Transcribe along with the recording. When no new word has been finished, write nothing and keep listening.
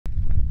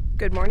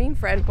Good morning,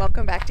 friend.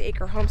 Welcome back to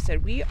Acre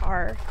Homestead. We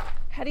are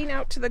heading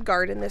out to the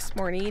garden this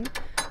morning,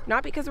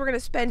 not because we're going to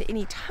spend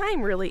any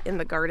time really in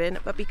the garden,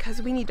 but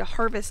because we need to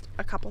harvest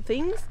a couple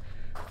things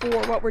for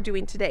what we're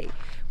doing today.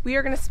 We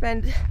are going to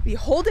spend the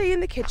whole day in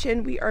the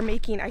kitchen. We are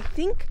making, I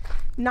think,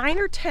 9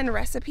 or 10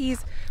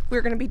 recipes.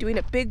 We're going to be doing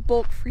a big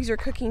bulk freezer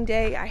cooking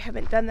day. I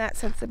haven't done that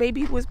since the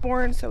baby was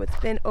born, so it's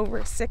been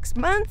over 6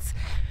 months.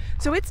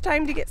 So it's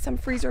time to get some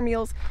freezer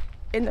meals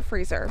in the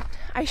freezer.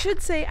 I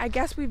should say, I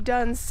guess we've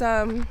done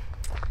some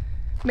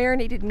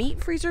marinated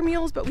meat freezer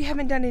meals, but we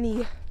haven't done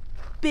any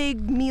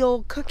big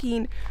meal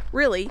cooking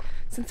really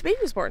since the baby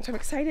was born. So I'm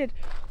excited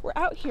we're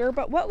out here,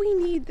 but what we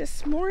need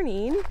this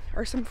morning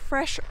are some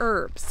fresh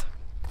herbs.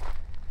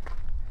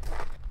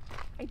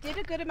 I did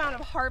a good amount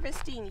of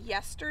harvesting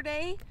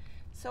yesterday,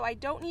 so I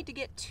don't need to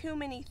get too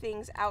many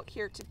things out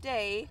here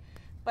today,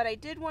 but I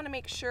did want to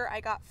make sure I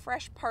got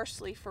fresh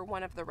parsley for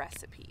one of the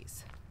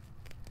recipes,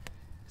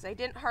 because I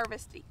didn't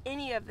harvest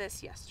any of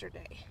this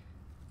yesterday.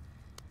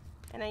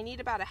 And I need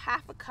about a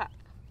half a cup.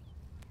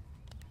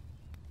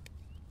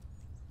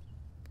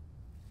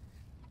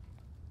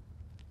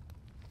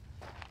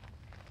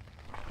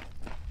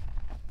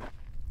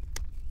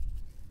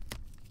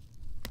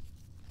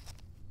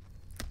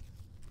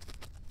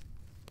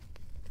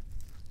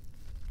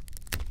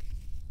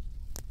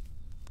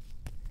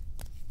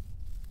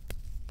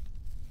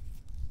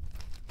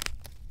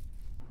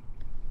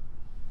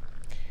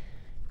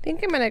 I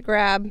think I'm gonna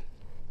grab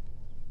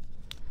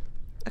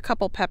a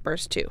couple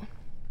peppers too.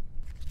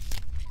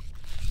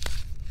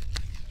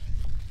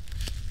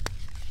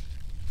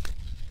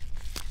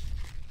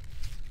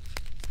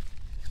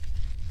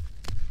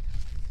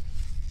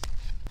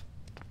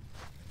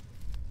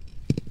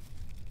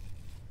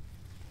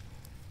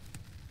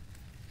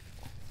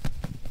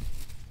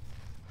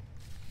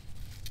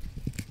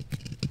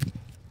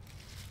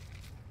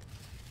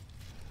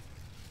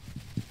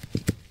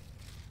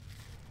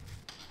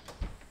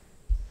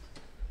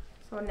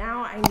 So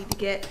now I need to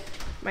get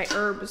my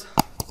herbs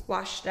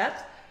washed up.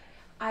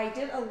 I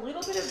did a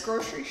little bit of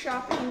grocery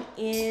shopping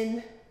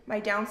in my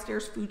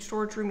downstairs food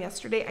storage room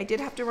yesterday. I did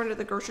have to run to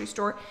the grocery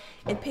store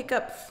and pick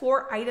up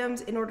 4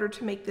 items in order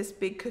to make this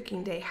big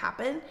cooking day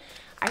happen.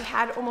 I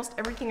had almost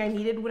everything I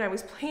needed when I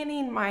was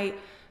planning my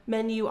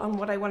menu on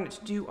what I wanted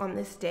to do on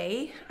this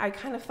day. I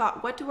kind of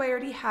thought, what do I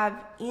already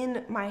have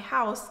in my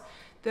house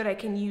that I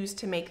can use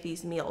to make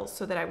these meals,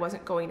 so that I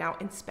wasn't going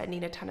out and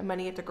spending a ton of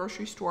money at the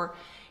grocery store,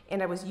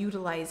 and I was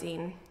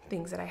utilizing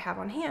things that I have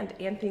on hand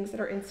and things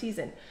that are in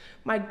season.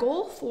 My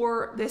goal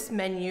for this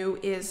menu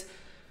is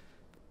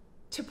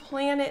to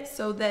plan it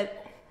so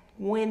that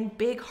when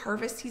big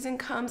harvest season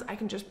comes, I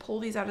can just pull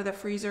these out of the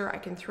freezer, I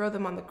can throw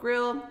them on the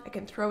grill, I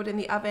can throw it in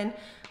the oven,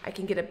 I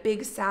can get a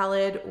big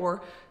salad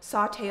or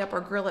saute up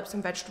or grill up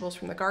some vegetables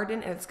from the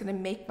garden, and it's gonna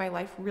make my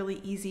life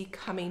really easy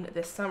coming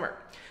this summer.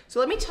 So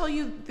let me tell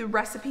you the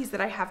recipes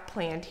that I have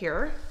planned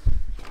here.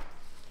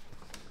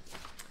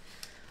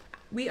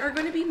 We are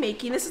going to be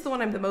making, this is the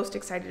one I'm the most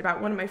excited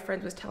about. One of my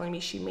friends was telling me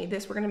she made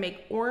this. We're going to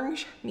make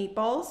orange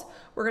meatballs.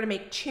 We're going to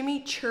make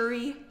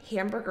chimichurri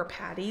hamburger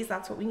patties.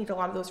 That's what we need a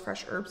lot of those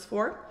fresh herbs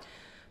for.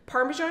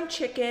 Parmesan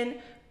chicken,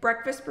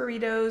 breakfast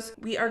burritos.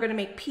 We are going to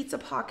make pizza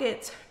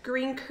pockets,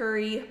 green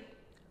curry,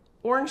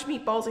 orange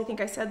meatballs, I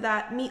think I said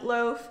that,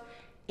 meatloaf,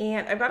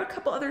 and I've got a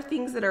couple other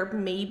things that are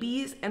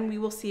maybes, and we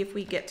will see if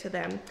we get to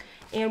them.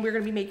 And we're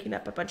gonna be making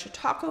up a bunch of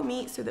taco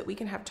meat so that we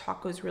can have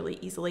tacos really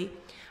easily.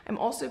 I'm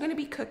also gonna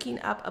be cooking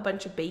up a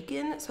bunch of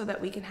bacon so that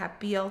we can have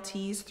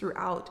BLTs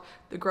throughout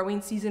the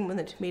growing season when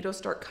the tomatoes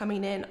start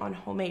coming in, on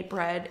homemade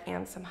bread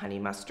and some honey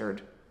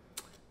mustard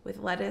with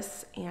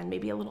lettuce and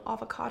maybe a little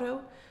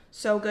avocado.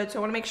 So good. So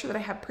I wanna make sure that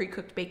I have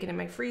pre-cooked bacon in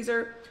my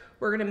freezer.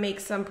 We're gonna make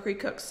some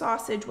pre-cooked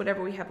sausage,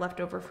 whatever we have left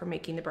over from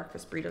making the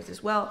breakfast burritos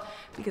as well,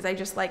 because I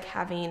just like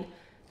having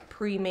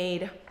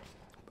pre-made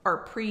or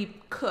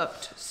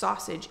pre-cooked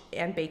sausage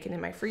and bacon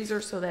in my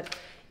freezer, so that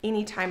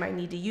anytime I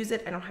need to use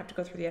it, I don't have to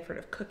go through the effort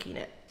of cooking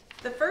it.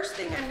 The first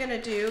thing I'm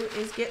gonna do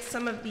is get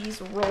some of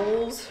these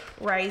rolls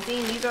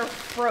rising. These are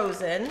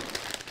frozen.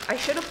 I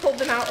should have pulled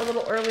them out a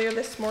little earlier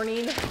this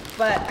morning,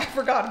 but I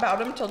forgot about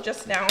them till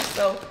just now,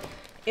 so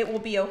it will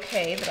be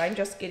okay that I'm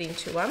just getting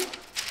to them.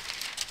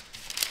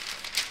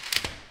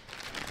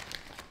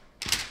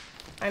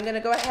 I'm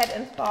gonna go ahead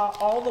and thaw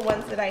all the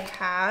ones that I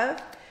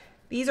have.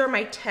 These are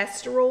my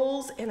test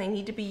rolls, and they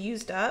need to be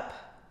used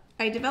up.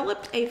 I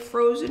developed a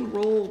frozen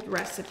rolled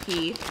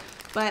recipe,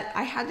 but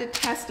I had to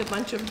test a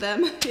bunch of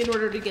them in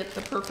order to get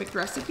the perfect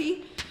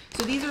recipe.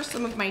 So these are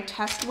some of my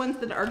test ones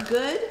that are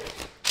good,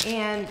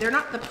 and they're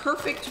not the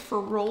perfect for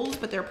rolls,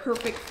 but they're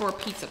perfect for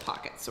pizza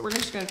pockets. So we're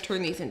just gonna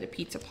turn these into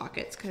pizza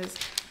pockets because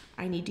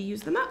I need to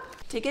use them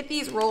up. To get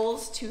these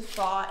rolls to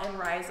thaw and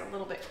rise a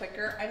little bit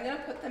quicker, I'm gonna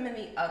put them in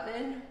the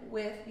oven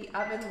with the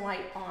oven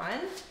light on,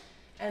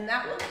 and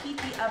that will heat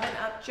the oven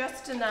up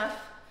just enough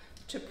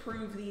to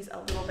prove these a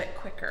little bit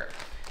quicker.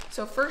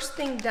 So first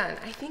thing done,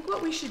 I think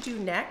what we should do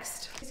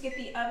next is get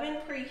the oven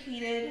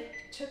preheated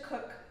to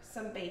cook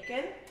some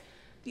bacon.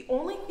 The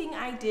only thing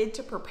I did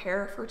to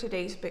prepare for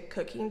today's big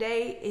cooking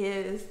day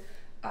is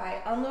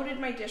I unloaded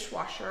my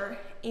dishwasher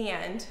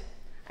and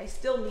I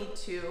still need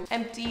to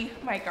empty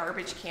my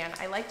garbage can.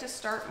 I like to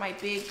start my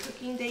big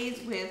cooking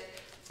days with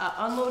an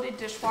unloaded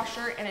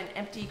dishwasher and an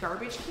empty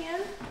garbage can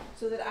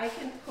so that I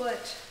can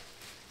put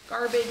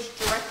garbage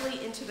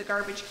directly into the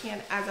garbage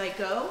can as I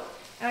go.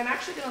 And I'm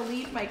actually gonna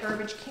leave my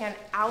garbage can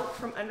out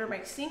from under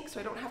my sink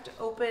so I don't have to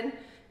open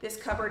this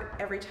cupboard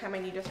every time I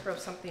need to throw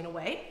something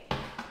away.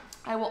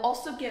 I will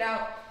also get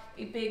out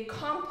a big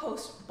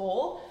compost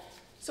bowl.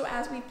 So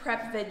as we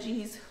prep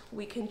veggies,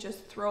 we can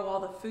just throw all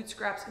the food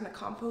scraps in the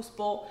compost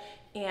bowl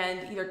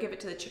and either give it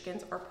to the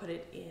chickens or put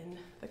it in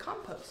the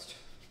compost.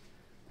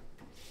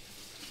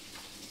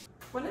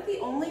 One of the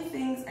only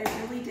things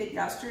I really did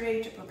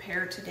yesterday to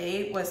prepare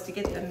today was to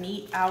get the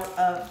meat out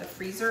of the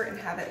freezer and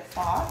have it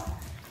thaw.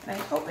 And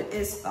I hope it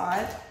is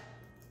thawed.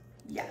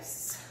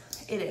 Yes,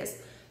 it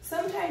is.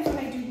 Sometimes when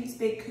I do these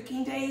big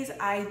cooking days,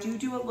 I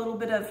do a little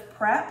bit of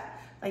prep,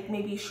 like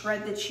maybe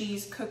shred the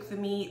cheese, cook the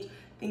meat,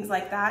 things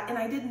like that. And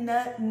I did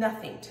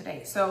nothing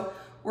today. So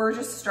we're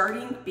just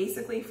starting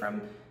basically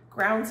from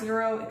ground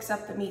zero,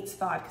 except the meat's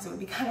thawed, because it would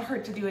be kind of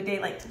hard to do a day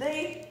like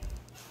today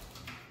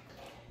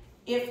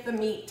if the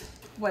meat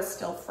was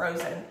still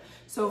frozen.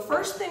 So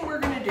first thing we're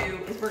gonna do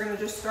is we're gonna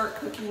just start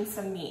cooking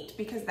some meat,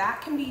 because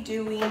that can be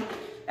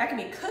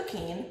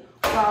cooking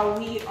while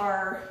we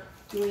are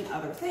doing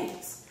other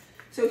things.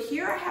 So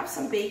here I have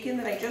some bacon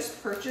that I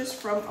just purchased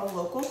from a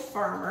local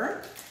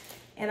farmer,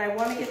 and I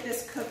wanna get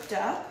this cooked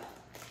up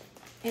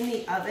in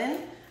the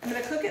oven. I'm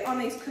gonna cook it on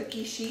these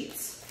cookie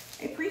sheets.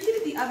 I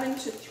preheated the oven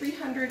to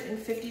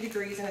 350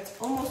 degrees and it's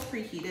almost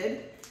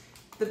preheated.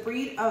 The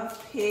breed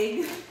of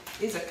pig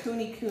is a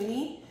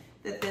Kuni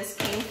that this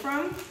came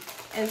from.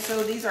 And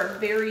so these are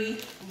very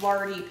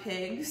lardy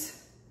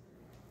pigs.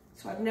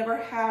 So I've never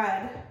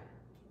had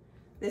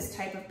this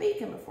type of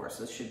bacon before,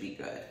 so this should be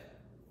good.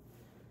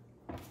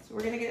 So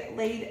we're gonna get it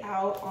laid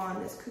out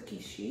on this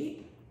cookie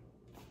sheet.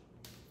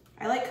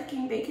 I like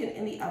cooking bacon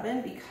in the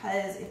oven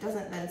because it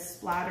doesn't then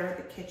splatter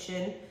the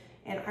kitchen,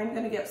 and I'm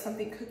gonna get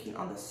something cooking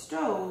on the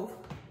stove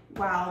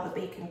while the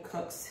bacon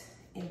cooks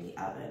in the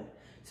oven.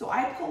 So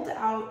I pulled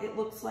out, it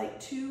looks like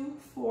 2,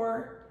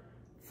 4,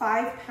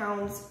 5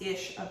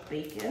 pounds-ish of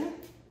bacon.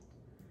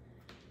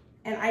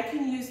 And I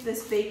can use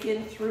this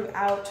bacon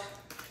throughout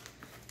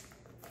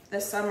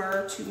the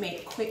summer to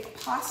make quick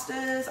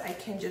pastas. I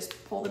can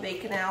just pull the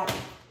bacon out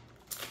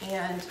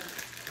and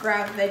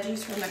grab veggies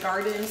from the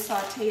garden,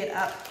 saute it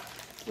up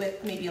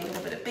with maybe a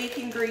little bit of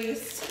bacon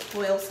grease,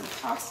 boil some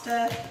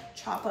pasta,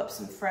 chop up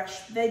some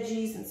fresh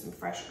veggies and some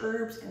fresh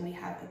herbs, and we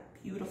have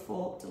a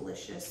beautiful,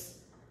 delicious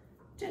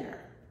dinner.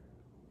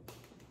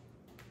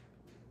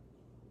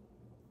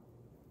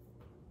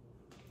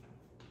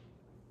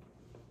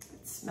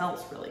 It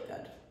smells really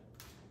good.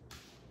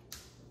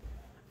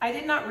 I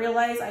did not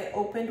realize I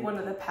opened one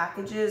of the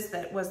packages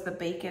that was the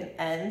bacon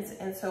ends,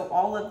 and so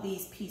all of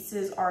these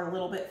pieces are a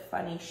little bit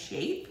funny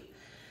shape.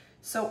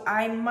 So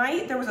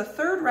there was a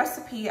third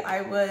recipe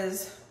there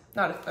was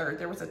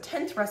a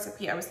 10th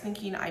recipe I was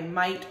thinking I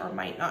might or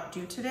might not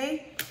do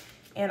today.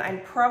 And I'm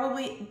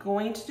probably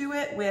going to do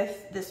it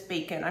with this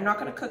bacon. I'm not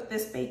gonna cook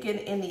this bacon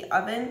in the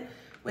oven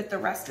with the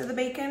rest of the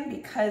bacon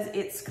because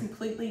it's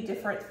completely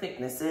different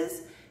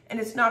thicknesses and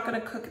it's not gonna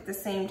cook at the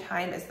same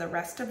time as the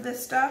rest of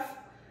this stuff.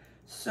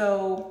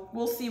 So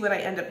we'll see what I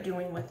end up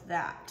doing with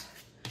that.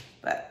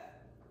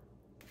 But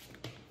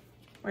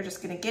we're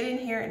just gonna get in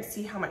here and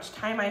see how much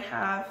time I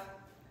have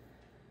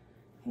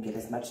and get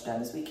as much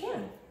done as we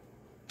can.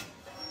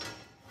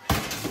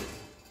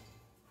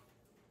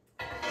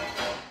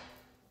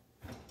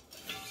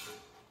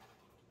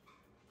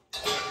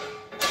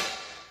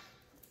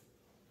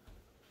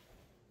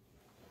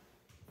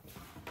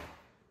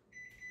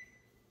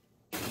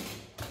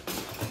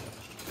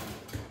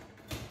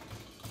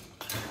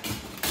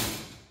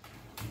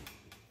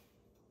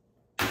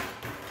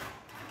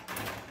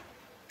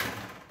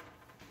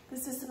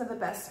 This is some of the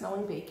best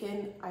smelling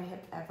bacon I have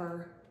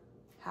ever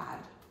had.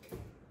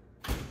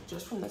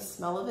 Just from the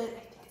smell of it,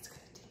 I think it's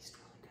gonna taste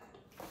really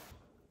good.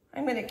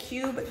 I'm gonna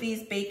cube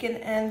these bacon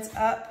ends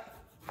up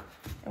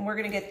and we're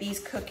gonna get these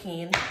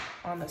cooking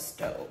on the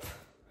stove.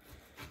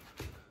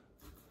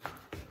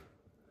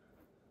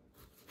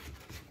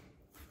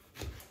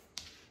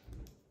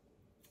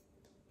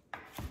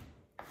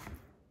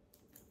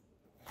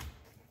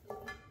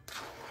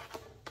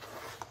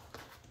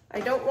 I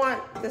don't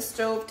want the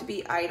stove to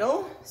be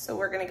idle, so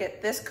we're gonna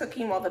get this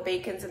cooking while the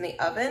bacon's in the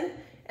oven.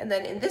 And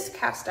then in this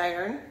cast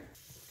iron,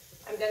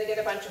 I'm gonna get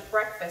a bunch of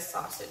breakfast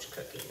sausage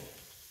cooking.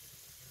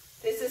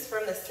 This is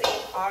from the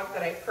same hog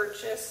that I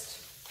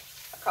purchased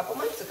a couple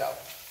months ago.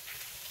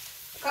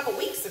 A couple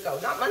weeks ago,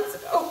 not months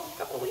ago, a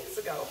couple weeks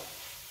ago.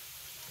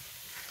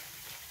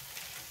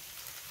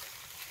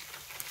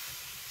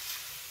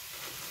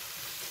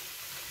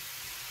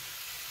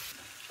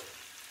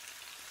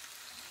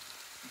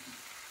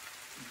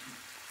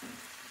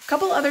 A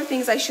couple other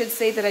things I should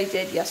say that I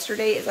did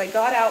yesterday is I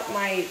got out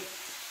my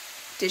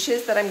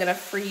dishes that I'm gonna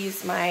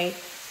freeze my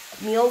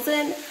meals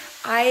in.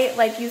 I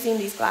like using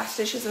these glass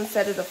dishes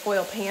instead of the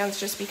foil pans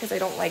just because I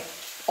don't like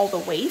all the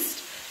waste.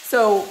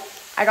 So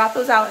I got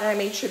those out and I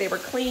made sure they were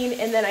clean.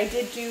 And then I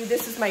did do,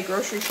 this is my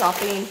grocery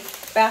shopping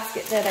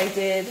basket that I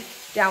did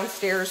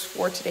downstairs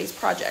for today's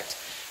project.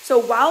 So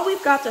while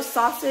we've got the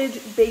sausage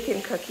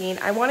bacon cooking,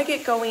 I want to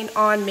get going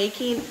on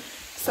making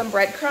some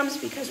breadcrumbs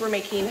because we're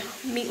making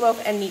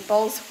meatloaf and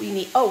meatballs. We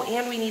need, oh,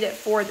 and we need it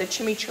for the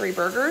chimichurri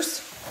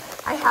burgers.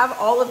 I have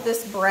all of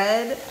this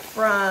bread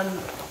from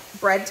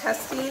bread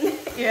testing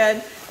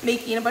and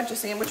making a bunch of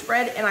sandwich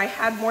bread, and I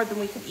had more than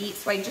we could eat,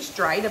 so I just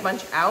dried a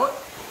bunch out,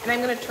 and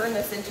I'm gonna turn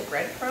this into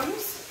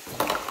breadcrumbs.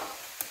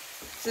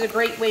 This is a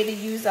great way to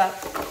use up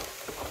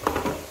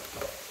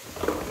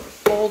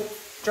old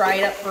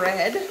dried up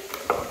bread.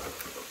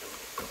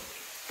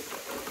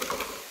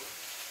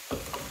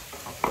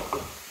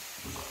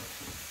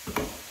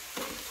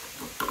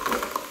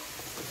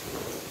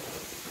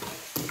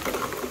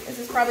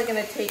 Probably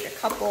going to take a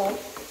couple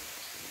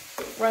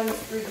runs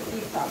through the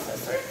food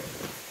processor.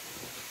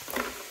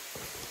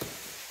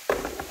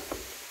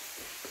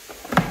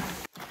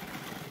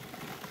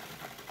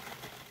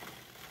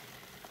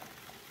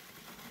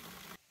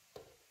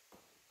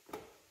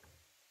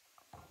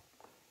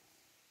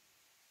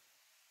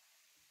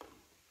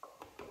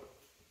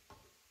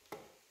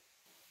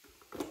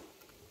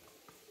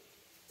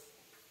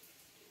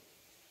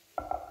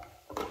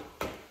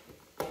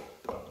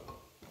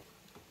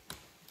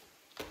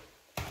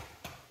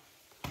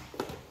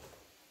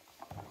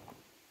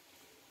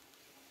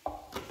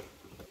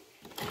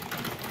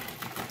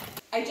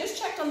 I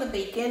just checked on the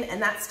bacon and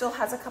that still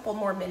has a couple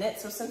more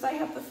minutes. So since I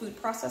have the food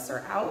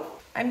processor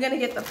out, I'm gonna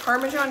get the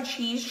Parmesan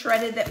cheese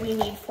shredded that we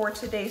need for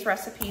today's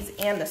recipes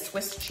and the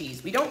Swiss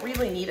cheese. We don't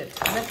really need a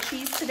ton of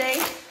cheese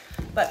today,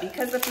 but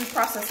because the food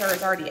processor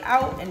is already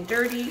out and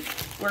dirty,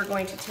 we're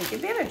going to take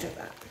advantage of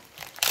that.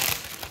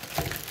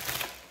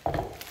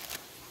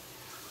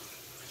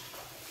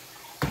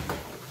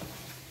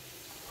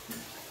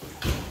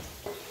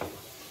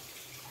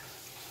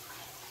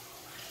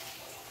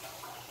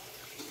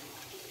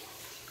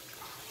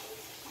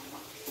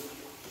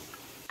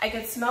 I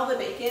could smell the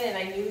bacon and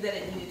I knew that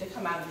it needed to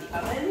come out of the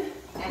oven,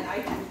 and I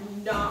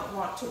did not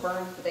want to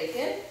burn the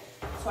bacon.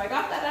 So I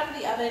got that out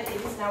of the oven.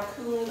 It is now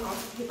cooling on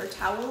some paper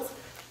towels.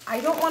 I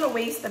don't want to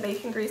waste the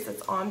bacon grease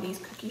that's on these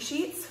cookie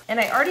sheets. And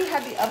I already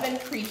had the oven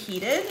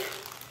preheated.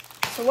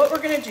 So what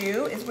we're gonna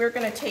do is we're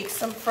gonna take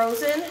some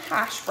frozen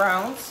hash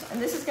browns,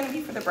 and this is gonna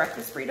be for the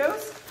breakfast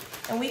burritos.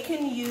 And we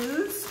can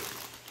use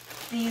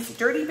these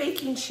dirty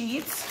baking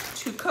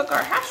sheets to cook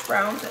our hash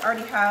browns that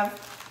already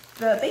have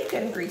the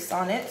bacon grease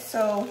on it.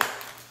 So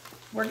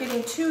we're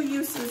getting 2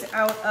 uses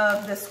out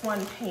of this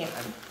one pan.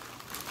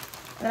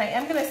 And then I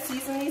am gonna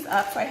season these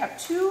up. So I have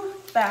 2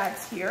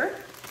 bags here.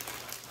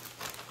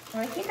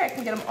 And I think I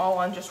can get them all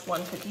on just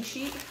one cookie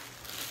sheet.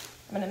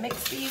 I'm gonna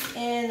mix these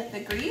in the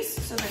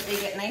grease so that they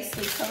get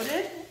nicely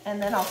coated.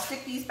 And then I'll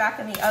stick these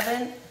back in the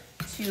oven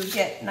to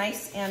get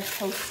nice and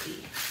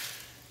toasty.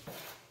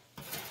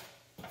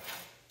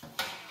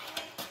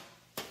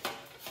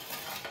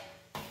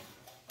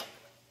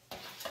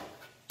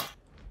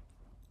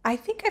 I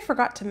think I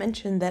forgot to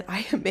mention that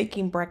I am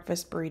making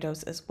breakfast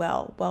burritos as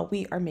well. Well,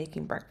 we are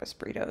making breakfast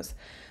burritos.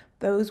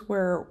 Those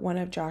were one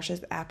of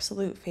Josh's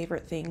absolute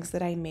favorite things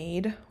that I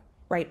made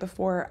right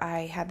before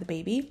I had the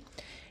baby.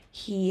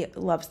 He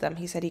loves them.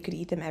 He said he could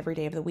eat them every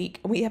day of the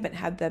week. We haven't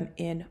had them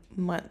in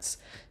months.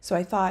 So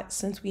I thought,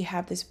 since we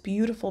have this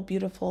beautiful,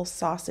 beautiful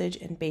sausage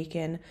and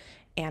bacon,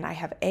 and I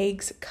have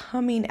eggs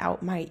coming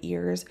out my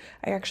ears.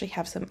 I actually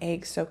have some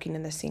eggs soaking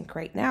in the sink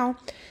right now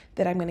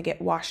that I'm going to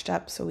get washed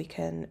up so we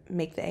can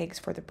make the eggs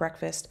for the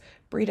breakfast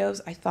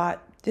burritos. I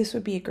thought this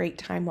would be a great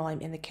time while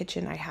I'm in the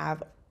kitchen. I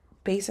have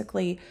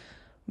basically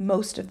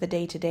most of the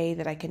day today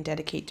that I can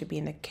dedicate to be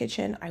in the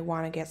kitchen. I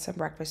want to get some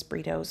breakfast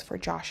burritos for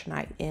Josh and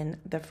I in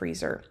the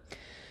freezer.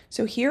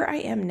 So here I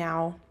am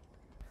now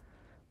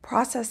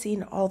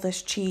processing all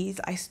this cheese.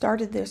 I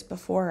started this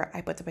before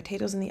I put the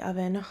potatoes in the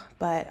oven,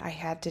 but I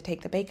had to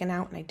take the bacon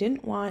out and I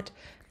didn't want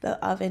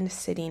the oven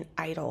sitting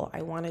idle.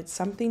 I wanted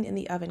something in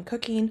the oven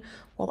cooking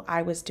while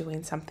I was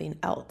doing something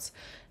else.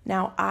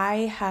 Now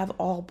I have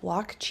all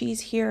block cheese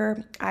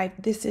here.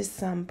 This is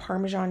some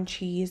Parmesan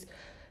cheese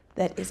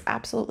that is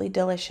absolutely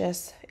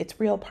delicious. It's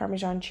real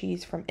Parmesan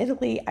cheese from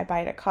Italy. I buy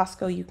it at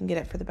Costco. You can get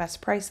it for the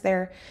best price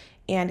there.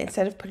 And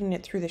instead of putting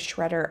it through the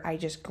shredder, I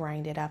just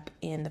grind it up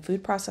in the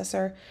food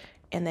processor.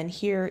 And then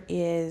here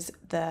is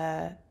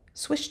the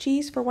Swiss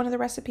cheese for one of the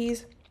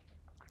recipes.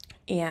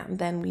 And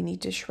then we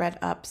need to shred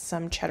up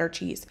some cheddar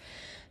cheese.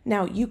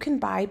 Now, you can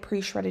buy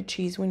pre-shredded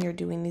cheese when you're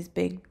doing these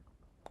big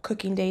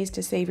cooking days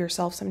to save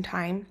yourself some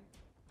time.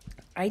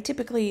 I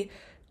typically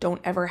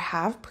don't ever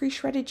have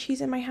pre-shredded cheese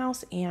in my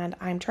house, and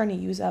I'm trying to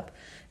use up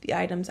the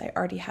items I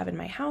already have in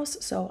my house,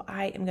 so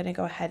I am going to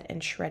go ahead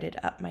and shred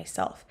it up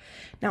myself.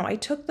 Now, I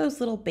took those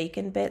little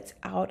bacon bits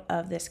out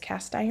of this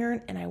cast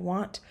iron, and I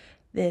want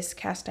this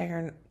cast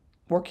iron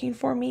working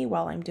for me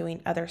while I'm doing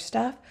other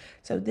stuff.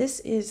 So this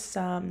is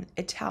some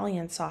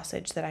Italian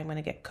sausage that I'm going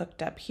to get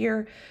cooked up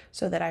here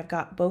so that I've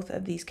got both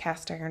of these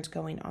cast irons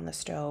going on the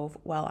stove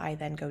while I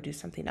then go do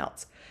something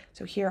else.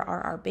 So here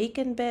are our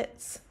bacon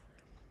bits.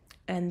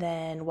 And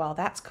then while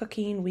that's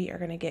cooking, we are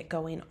going to get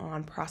going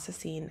on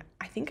processing.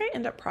 I think I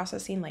end up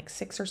processing like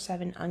 6 or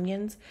 7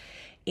 onions.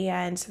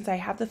 And since I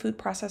have the food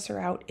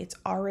processor out, it's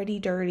already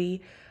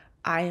dirty.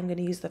 I am going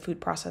to use the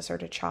food processor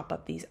to chop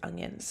up these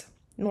onions.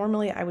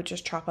 Normally, I would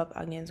just chop up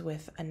onions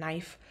with a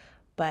knife,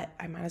 but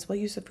I might as well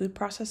use the food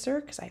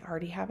processor because I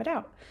already have it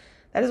out.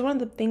 That is one of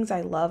the things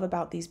I love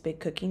about these big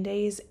cooking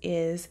days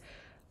is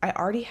I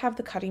already have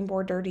the cutting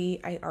board dirty.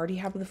 I already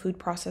have the food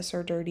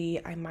processor dirty.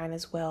 I might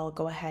as well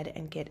go ahead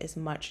and get as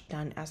much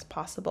done as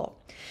possible.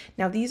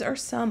 Now, these are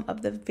some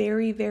of the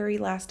very, very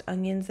last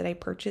onions that I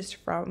purchased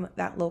from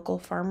that local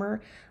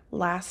farmer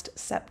last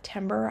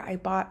September. I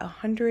bought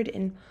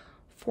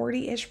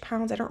 140-ish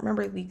pounds. I don't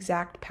remember the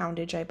exact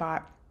poundage I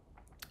bought,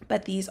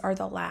 but these are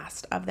the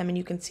last of them, and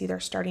you can see they're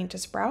starting to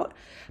sprout,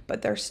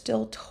 but they're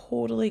still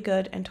totally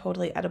good and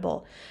totally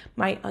edible.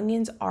 My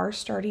onions are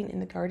starting in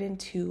the garden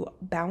to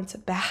bounce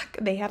back.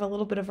 They had a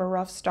little bit of a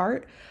rough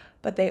start,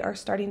 but they are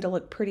starting to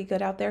look pretty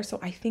good out there. So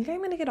I think I'm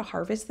going to get a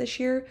harvest this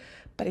year,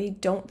 but I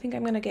don't think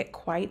I'm going to get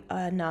quite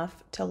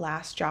enough to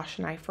last Josh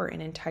and I for an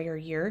entire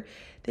year.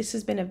 This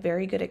has been a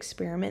very good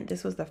experiment.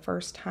 This was the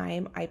first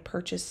time I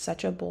purchased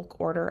such a bulk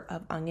order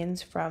of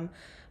onions from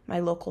my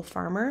local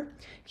farmer.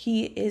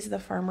 He is the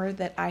farmer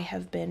that I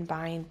have been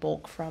buying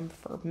bulk from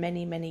for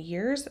many, many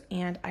years,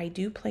 and I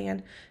do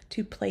plan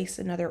to place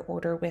another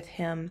order with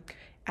him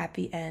at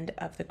the end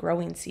of the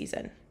growing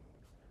season.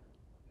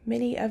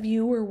 Many of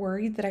you were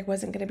worried that I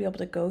wasn't going to be able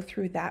to go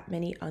through that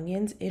many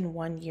onions in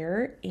 1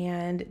 year,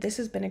 and this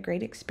has been a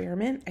great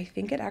experiment. I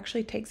think it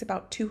actually takes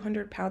about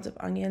 200 pounds of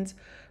onions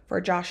for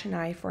Josh and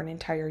I for an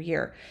entire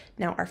year.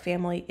 Now, our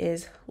family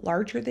is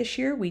larger this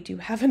year. We do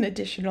have an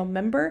additional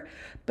member,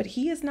 but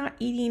he is not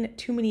eating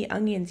too many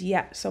onions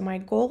yet. So my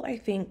goal, I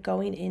think,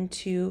 going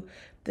into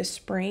the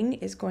spring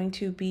is going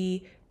to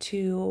be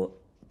to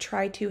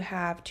try to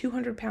have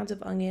 200 pounds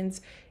of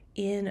onions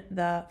in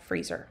the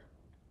freezer.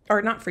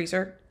 Or not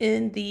freezer,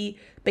 in the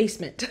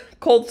basement,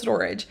 cold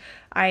storage.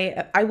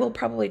 I will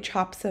probably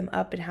chop some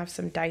up and have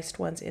some diced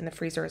ones in the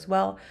freezer as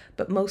well,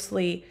 but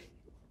mostly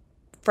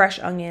fresh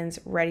onions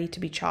ready to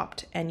be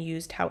chopped and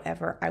used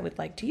however I would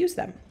like to use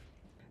them.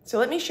 So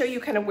let me show you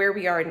kind of where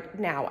we are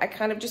now. I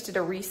kind of just did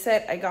a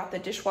reset. I got the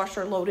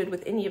dishwasher loaded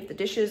with any of the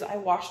dishes. I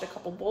washed a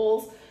couple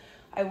bowls.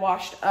 I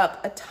washed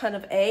up a ton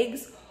of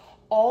eggs.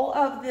 All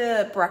of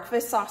the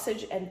breakfast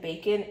sausage and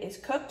bacon is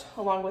cooked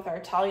along with our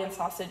Italian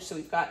sausage. So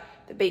we've got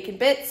the bacon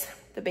bits,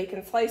 the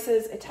bacon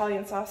slices,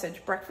 Italian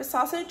sausage, breakfast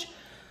sausage.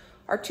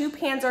 Our 2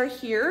 pans are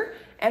here,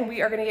 and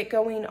we are gonna get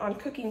going on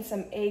cooking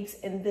some eggs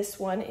in this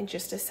one in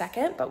just a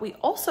second. But we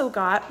also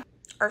got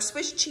our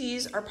Swiss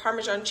cheese, our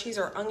Parmesan cheese,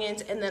 our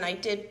onions, and then I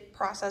did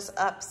process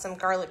up some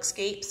garlic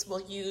scapes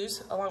we'll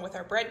use along with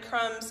our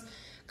breadcrumbs.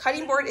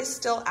 Cutting board is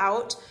still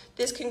out.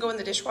 This can go in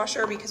the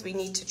dishwasher because we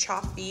need to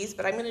chop these,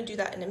 but I'm gonna do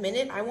that in a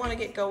minute. I wanna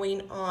get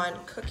going on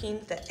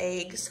cooking the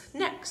eggs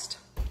next.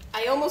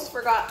 I almost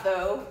forgot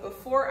though,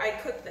 before I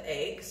cook the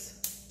eggs,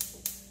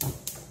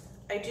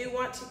 I do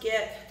want to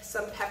get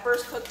some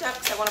peppers cooked up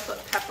because I want to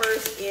put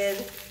peppers in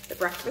the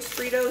breakfast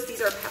Fritos.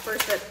 These are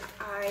peppers that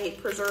I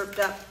preserved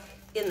up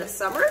in the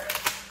summer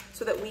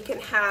so that we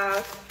can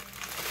have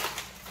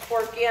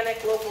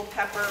organic local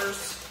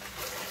peppers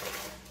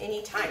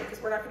anytime because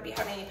we're not going to be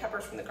having any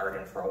peppers from the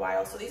garden for a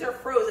while. So these are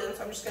frozen,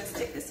 so I'm just going to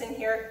stick this in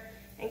here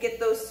and get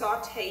those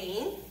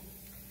sauteing.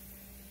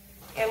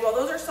 And while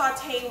those are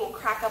sauteing, we'll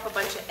crack up a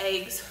bunch of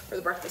eggs for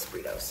the breakfast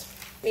Fritos.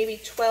 Maybe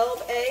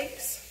 12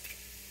 eggs.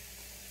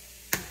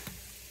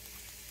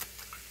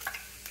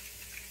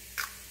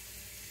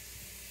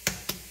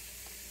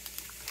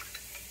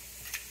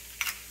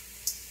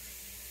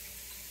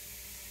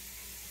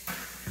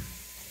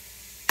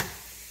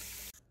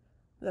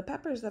 The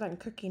peppers that I'm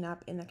cooking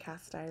up in the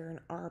cast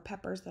iron are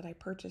peppers that I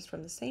purchased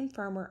from the same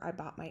farmer I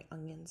bought my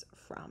onions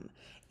from.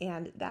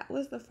 And that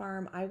was the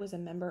farm I was a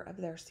member of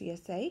their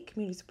CSA,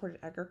 Community Supported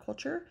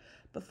Agriculture,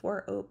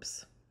 before,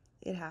 oops,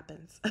 it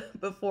happens,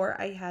 before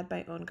I had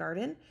my own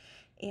garden.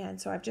 And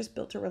so I've just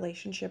built a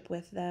relationship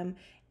with them,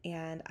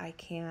 and I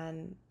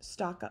can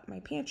stock up my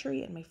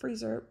pantry and my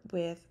freezer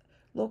with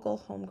local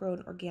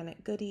homegrown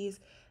organic goodies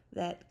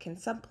that can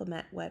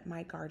supplement what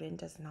my garden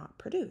does not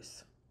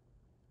produce.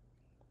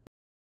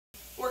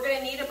 We're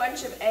gonna need a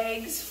bunch of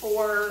eggs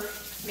for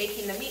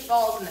making the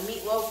meatballs and the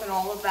meatloaf and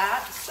all of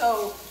that.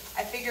 So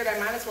I figured I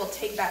might as well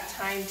take that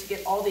time to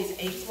get all these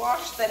eggs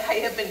washed that I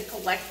have been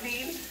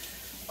collecting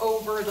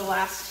over the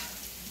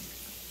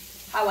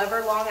last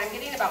however long. I'm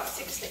getting about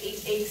 6 to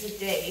 8 eggs a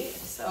day.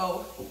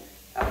 So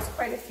that was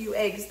quite a few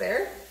eggs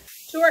there.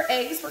 To our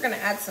eggs, we're gonna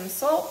add some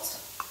salt.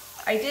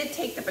 I did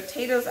take the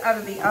potatoes out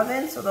of the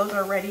oven, so those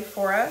are ready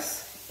for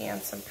us,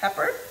 and some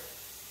pepper.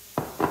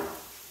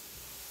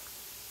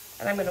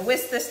 And I'm gonna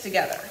whisk this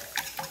together.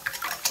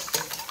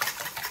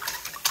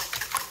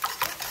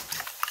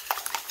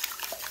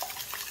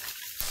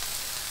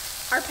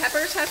 Our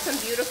peppers have some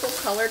beautiful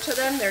color to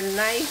them. They're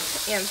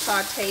nice and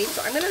sauteed.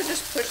 So I'm gonna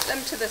just push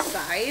them to the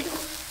side.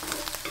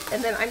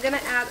 And then I'm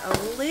gonna add a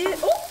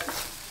little, oh,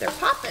 they're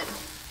popping.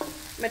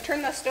 I'm gonna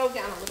turn the stove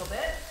down a little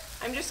bit.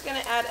 I'm just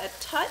gonna add a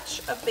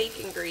touch of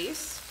bacon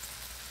grease,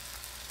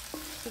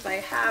 because I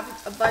have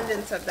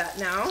abundance of that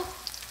now.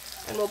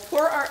 And we'll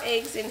pour our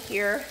eggs in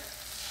here,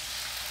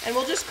 and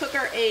we'll just cook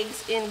our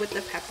eggs in with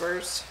the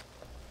peppers.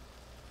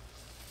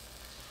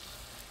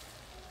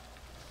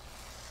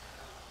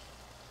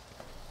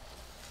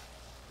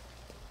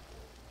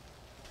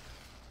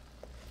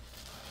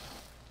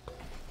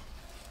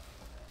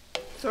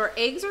 So our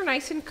eggs are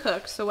nice and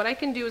cooked, so what I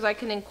can do is I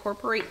can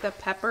incorporate the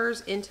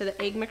peppers into the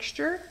egg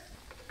mixture.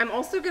 I'm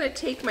also gonna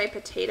take my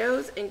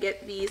potatoes and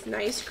get these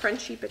nice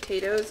crunchy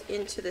potatoes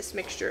into this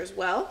mixture as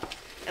well.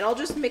 And I'll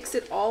just mix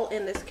it all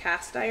in this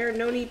cast iron.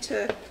 No need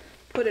to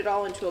put it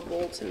all into a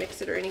bowl to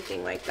mix it or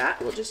anything like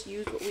that. We'll just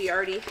use what we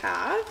already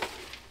have.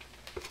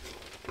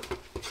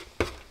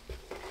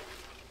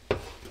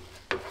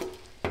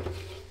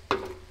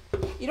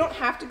 You don't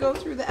have to go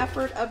through the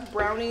effort of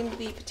browning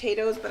the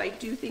potatoes, but I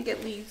do think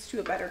it leads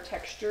to a better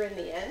texture in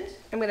the end.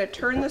 I'm gonna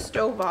turn the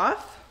stove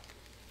off.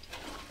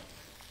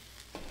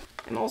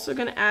 I'm also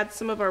gonna add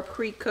some of our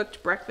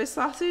pre-cooked breakfast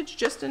sausage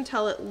just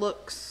until it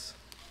looks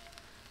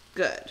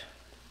good.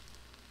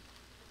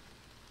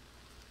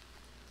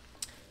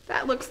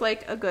 That looks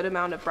like a good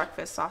amount of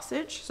breakfast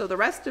sausage. So the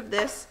rest of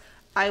this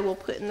I will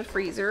put in the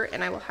freezer,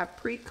 and I will have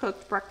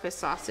pre-cooked breakfast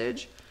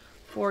sausage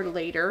for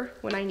later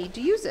when I need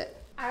to use it.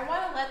 I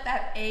want to let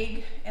that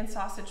egg and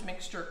sausage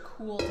mixture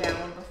cool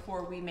down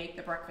before we make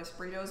the breakfast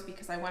burritos,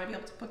 because I want to be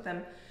able to put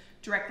them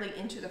directly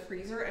into the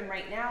freezer, and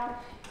right now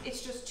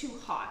it's just too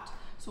hot.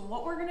 So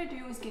what we're going to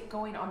do is get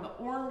going on the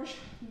orange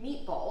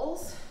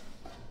meatballs,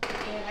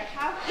 and I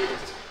have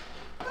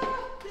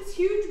this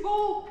huge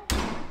bowl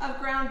of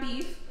ground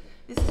beef.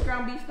 This is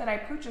ground beef that I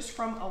purchased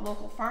from a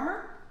local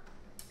farmer,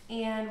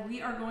 and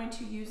we are going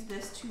to use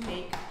this to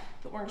make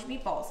the orange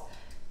meatballs.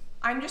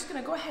 I'm just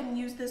gonna go ahead and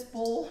use this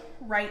bowl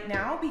right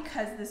now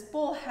because this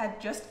bowl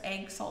had just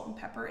egg, salt, and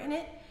pepper in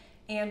it,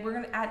 and we're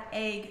gonna add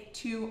egg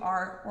to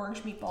our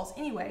orange meatballs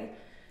anyway,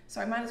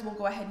 so I might as well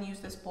go ahead and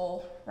use this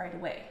bowl right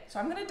away. So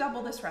I'm gonna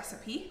double this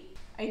recipe.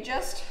 I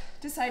just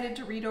decided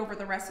to read over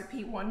the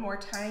recipe one more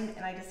time,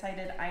 and I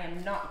decided I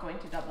am not going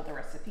to double the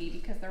recipe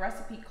because the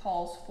recipe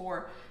calls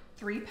for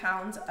 3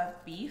 pounds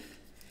of beef,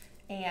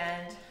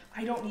 and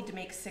I don't need to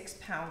make 6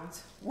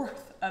 pounds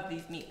worth of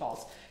these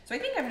meatballs. So I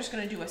think I'm just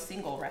gonna do a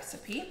single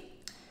recipe.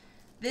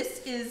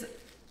 This is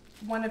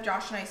one of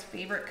Josh and I's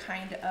favorite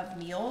kind of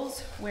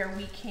meals where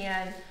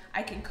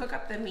I can cook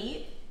up the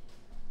meat,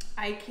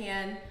 I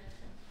can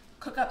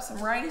cook up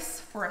some rice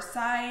for a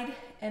side,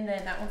 and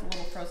then that one's a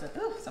little frozen.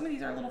 Ooh, some of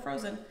these are a little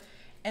frozen.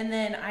 And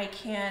then I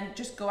can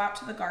just go out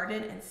to the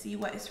garden and see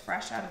what is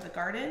fresh out of the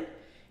garden,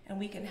 and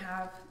we can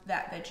have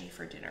that veggie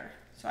for dinner.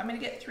 So I'm gonna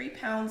get 3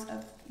 pounds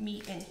of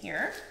meat in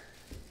here.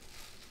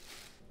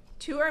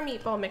 To our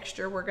meatball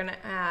mixture, we're gonna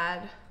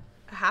add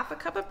a 1/2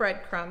 cup of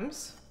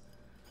breadcrumbs.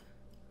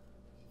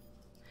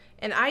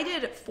 And I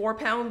did 4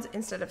 pounds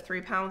instead of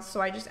 3 pounds, so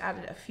I just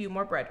added a few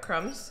more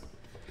breadcrumbs.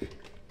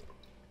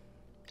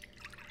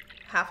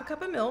 1/2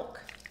 cup of milk.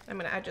 I'm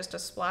gonna add just a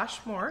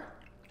splash more.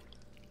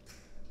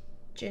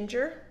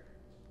 Ginger.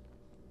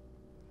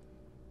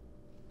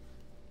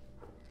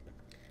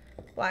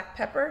 Black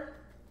pepper.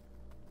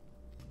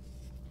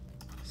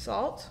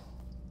 Salt.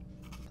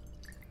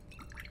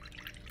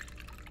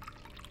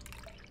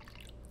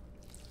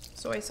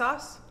 Soy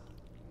sauce.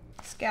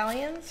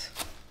 Scallions.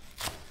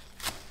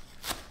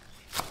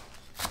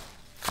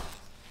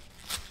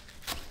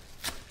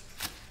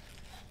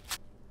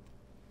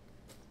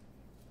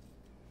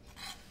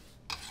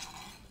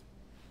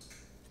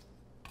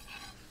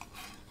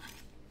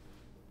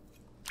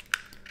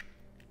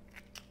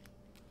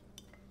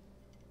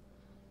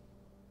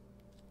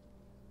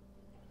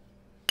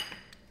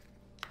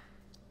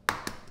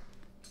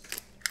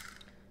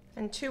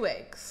 And 2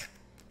 eggs.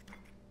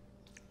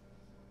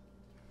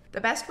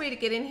 The best way to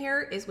get in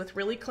here is with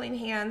really clean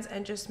hands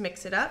and just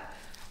mix it up.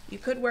 You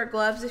could wear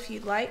gloves if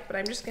you'd like, but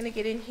I'm just gonna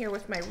get in here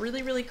with my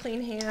really, really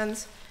clean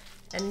hands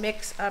and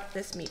mix up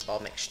this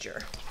meatball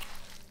mixture.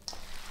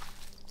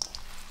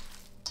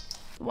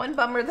 One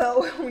bummer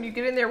though, when you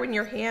get in there with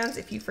your hands,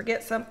 if you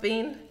forget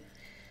something,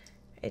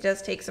 it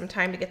does take some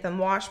time to get them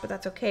washed, but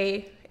that's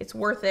okay. It's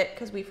worth it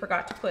because I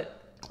forgot to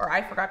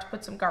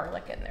put some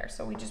garlic in there.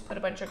 So we just put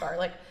a bunch of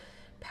garlic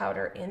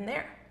powder in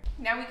there.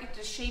 Now we get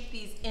to shape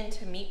these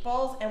into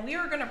meatballs, and we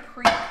are gonna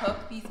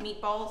pre-cook these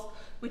meatballs,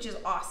 which is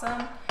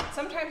awesome.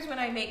 Sometimes when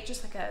I make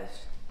just like a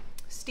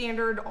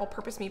standard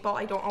all-purpose meatball,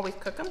 I don't always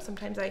cook them.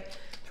 Sometimes I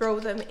throw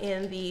them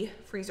in the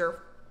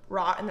freezer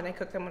raw and then I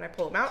cook them when I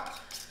pull them out.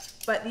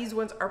 But these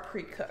ones are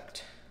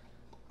pre-cooked.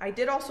 I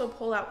did also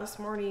pull out this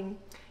morning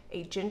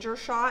a ginger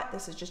shot.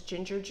 This is just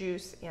ginger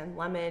juice and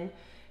lemon,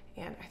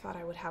 and I thought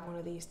I would have one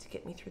of these to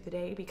get me through the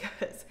day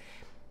because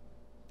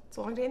it's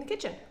a long day in the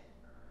kitchen.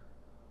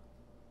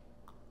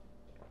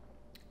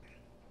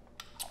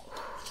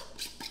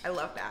 I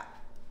love that.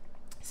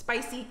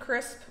 spicy,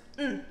 crisp,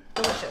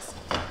 delicious.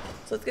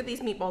 So let's get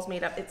these meatballs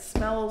made up. It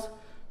smells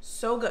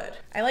so good.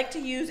 I like to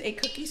use a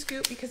cookie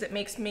scoop because it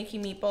makes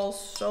making meatballs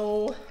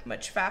so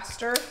much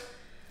faster.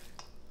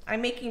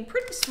 I'm making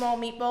pretty small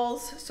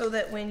meatballs so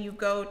that when you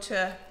go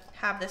to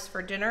have this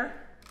for dinner,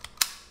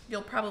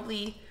 you'll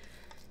probably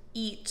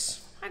eat,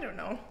 I don't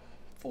know,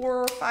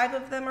 4 or 5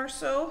 of them or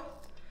so.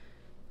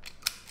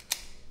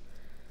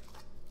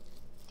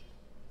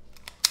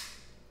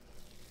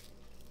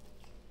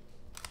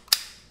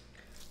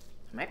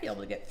 I might be able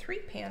to get 3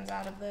 pans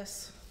out of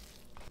this.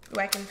 Ooh,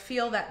 I can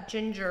feel that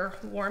ginger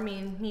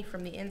warming me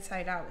from the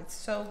inside out. It's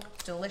so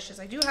delicious.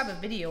 I do have a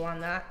video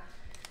on that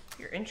if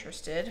you're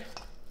interested.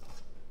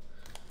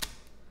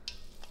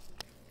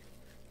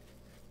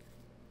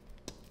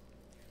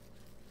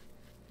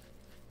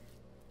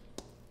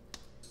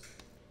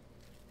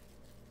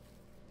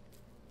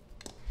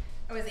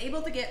 I was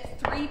able to get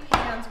 3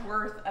 pans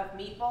worth of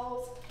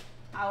meatballs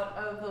out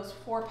of those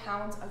 4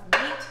 pounds of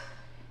meat.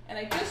 And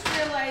I just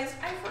realized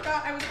I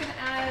forgot I was gonna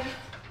add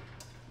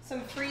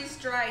some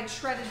freeze-dried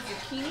shredded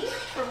zucchini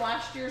from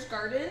last year's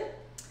garden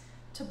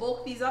to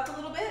bulk these up a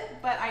little bit,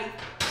 but I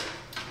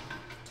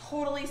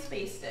totally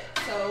spaced it.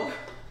 So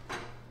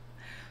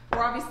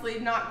we're obviously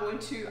not going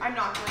to, I'm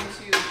not going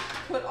to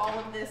put all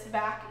of this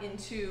back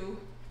into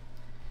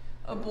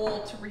a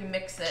bowl to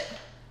remix it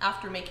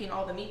after making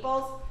all the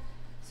meatballs.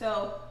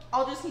 So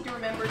I'll just need to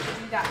remember to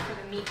do that for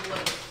the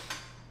meatloaf.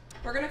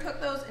 We're gonna cook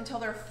those until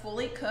they're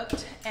fully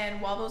cooked,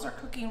 and while those are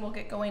cooking, we'll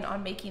get going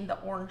on making the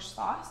orange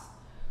sauce,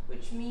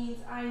 which means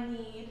I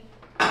need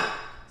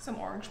some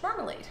orange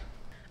marmalade.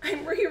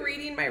 I'm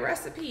rereading my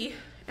recipe,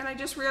 and I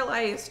just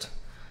realized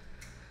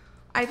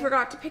I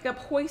forgot to pick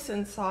up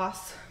hoisin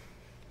sauce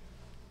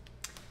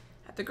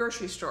at the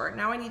grocery store.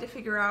 Now I need to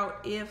figure out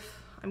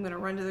if I'm gonna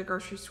run to the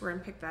grocery store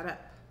and pick that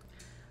up.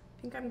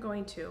 I think I'm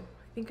going to.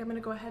 I think I'm gonna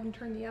go ahead and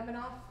turn the oven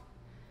off.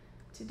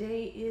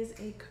 Today is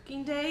a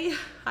cooking day.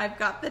 I've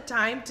got the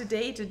time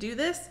today to do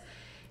this,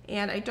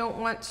 and I don't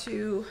want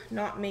to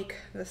not make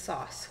the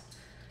sauce.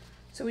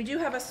 So we do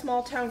have a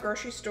small town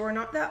grocery store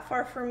not that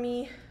far from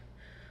me,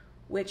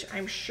 which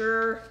I'm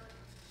sure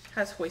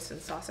has hoisin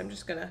sauce.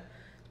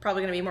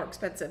 Probably gonna be more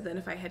expensive than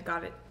if I had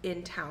got it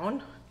in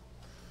town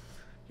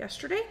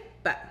yesterday,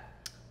 but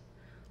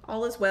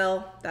all is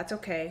well, that's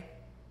okay.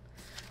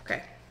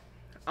 Okay,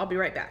 I'll be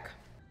right back.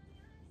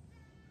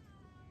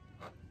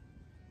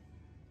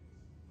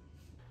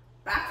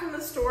 Back from the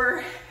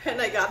store,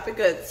 and I got the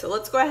goods. So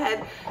let's go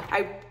ahead.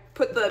 I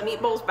put the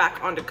meatballs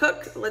back on to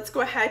cook. Let's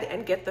go ahead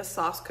and get the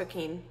sauce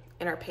cooking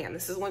in our pan.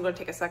 This is only going to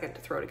take a second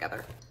to throw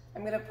together.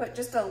 I'm going to put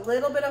just a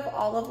little bit of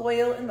olive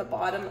oil in the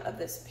bottom of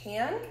this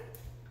pan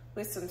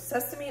with some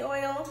sesame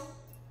oil.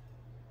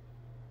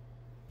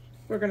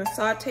 We're going to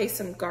saute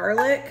some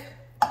garlic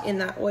in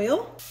that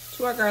oil.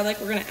 To our garlic,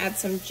 we're going to add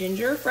some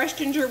ginger. Fresh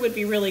ginger would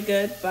be really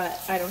good, but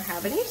I don't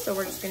have any, so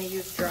we're just going to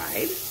use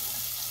dried.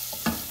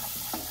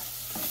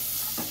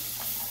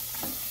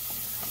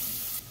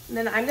 And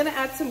then I'm gonna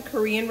add some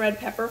Korean red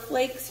pepper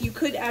flakes. You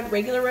could add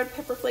regular red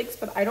pepper flakes,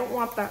 but I don't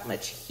want that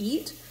much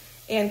heat.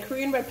 And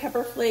Korean red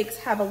pepper flakes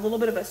have a little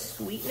bit of a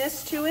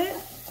sweetness to it.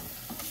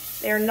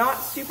 They're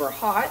not super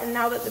hot, and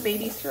now that the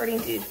baby's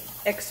starting to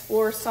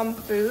explore some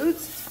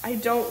foods, I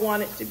don't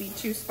want it to be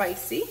too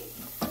spicy.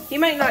 He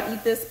might not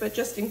eat this, but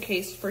just in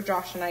case for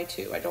Josh and I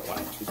too, I don't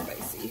want it too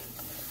spicy.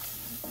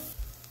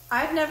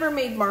 I've never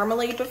made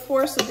marmalade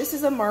before, so this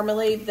is a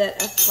marmalade that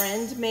a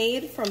friend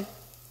made from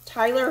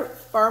Tyler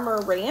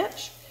Farmer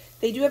Ranch.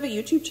 They do have a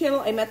YouTube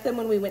channel. I met them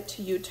when we went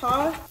to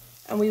Utah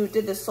and we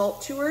did the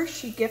salt tour.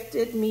 She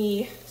gifted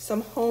me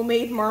some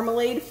homemade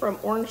marmalade from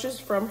oranges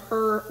from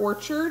her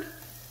orchard,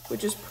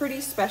 which is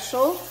pretty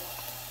special.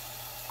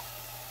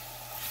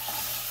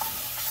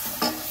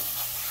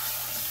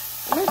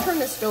 I'm gonna turn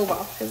the stove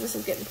off because this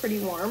is getting pretty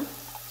warm.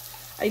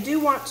 I do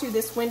want to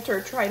this winter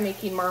try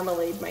making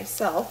marmalade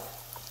myself.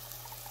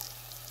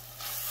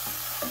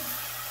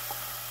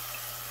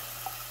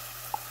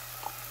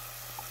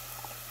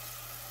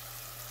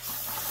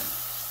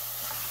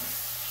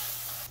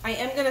 I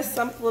am gonna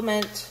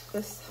supplement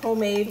this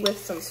homemade with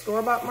some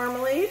store-bought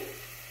marmalade.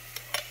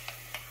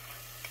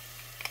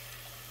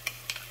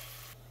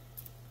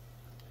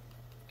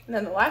 And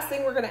then the last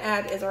thing we're gonna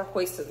add is our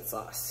hoisin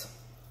sauce.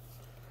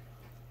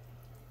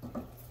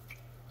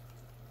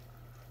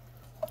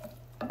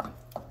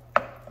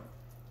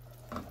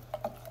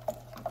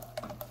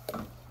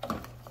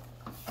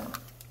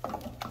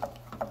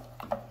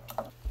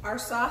 Our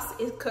sauce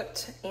is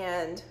cooked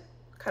and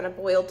kind of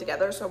boiled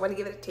together, so I want to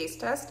give it a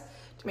taste test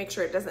to make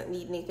sure it doesn't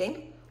need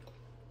anything.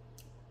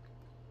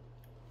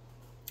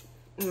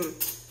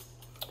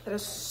 That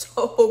is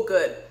so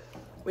good.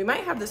 We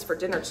might have this for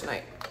dinner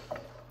tonight.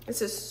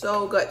 This is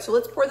so good. So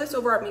let's pour this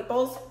over our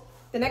meatballs.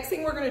 The next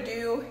thing we're gonna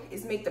do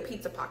is make the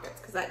pizza pockets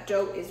because that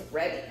dough is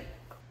ready.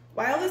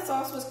 While the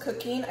sauce was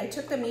cooking, I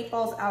took the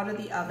meatballs out of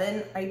the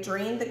oven. I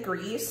drained the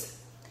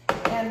grease,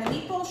 and the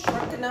meatballs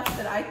shrunk enough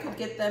that I could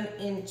get them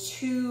in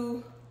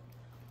 2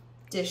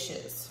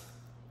 dishes.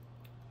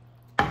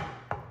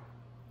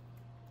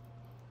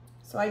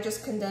 So I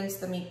just condensed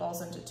the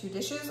meatballs into 2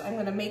 dishes. I'm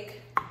gonna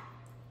make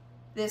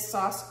this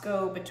sauce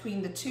go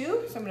between the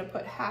 2. So I'm gonna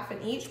put half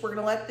in each. We're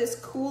gonna let this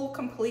cool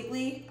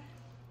completely.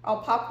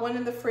 I'll pop one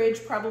in the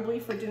fridge probably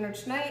for dinner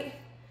tonight,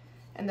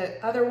 and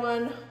the other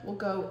one will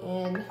go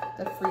in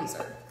the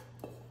freezer.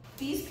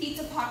 These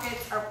pizza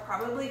pockets are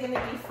probably gonna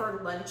be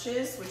for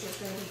lunches, which is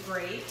gonna be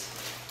great.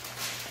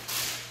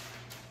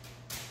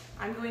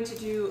 I'm going to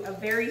do a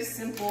very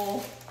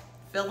simple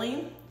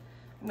filling.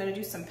 I'm gonna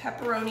do some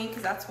pepperoni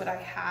because that's what I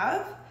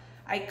have.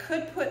 I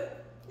could put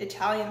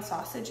Italian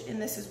sausage in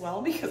this as well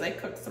because I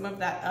cooked some of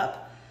that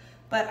up,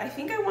 but I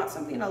think I want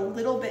something a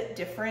little bit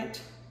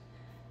different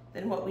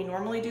than what we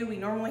normally do. We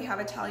normally have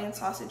Italian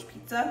sausage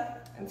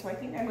pizza, and so I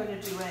think I'm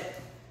gonna do it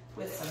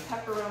with some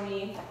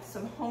pepperoni,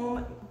 some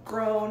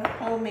homegrown,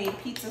 homemade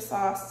pizza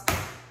sauce,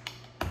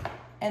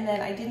 and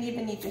then I didn't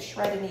even need to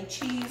shred any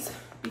cheese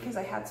because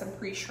I had some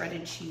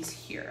pre-shredded cheese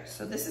here.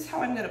 So this is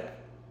how I'm gonna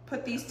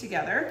put these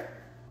together.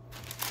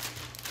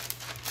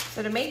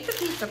 So to make the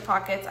pizza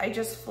pockets, I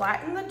just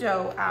flatten the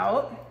dough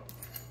out,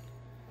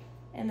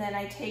 and then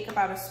I take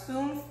about a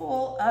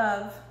spoonful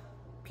of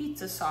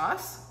pizza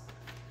sauce.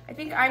 I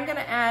think I'm gonna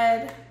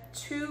add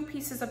 2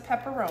 pieces of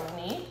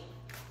pepperoni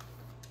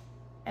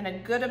and a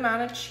good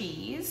amount of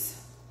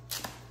cheese.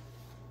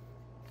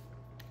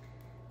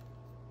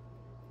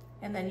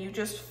 And then you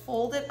just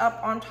fold it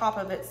up on top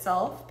of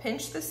itself,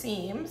 pinch the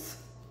seams,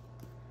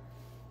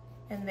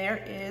 and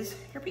there is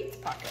your pizza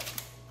pocket.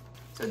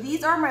 So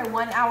these are my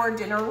 1-hour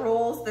dinner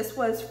rolls. This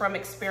was from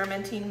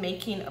experimenting,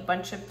 making a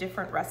bunch of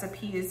different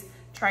recipes,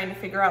 trying to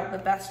figure out the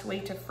best way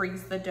to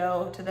freeze the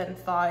dough to then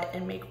thaw it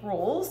and make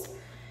rolls.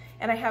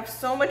 And I have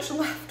so much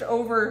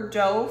leftover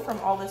dough from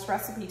all this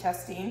recipe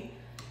testing.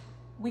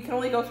 We can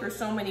only go through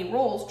so many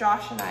rolls.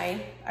 Josh and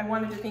I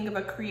wanted to think of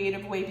a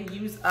creative way to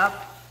use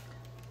up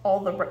all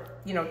the,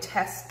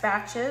 test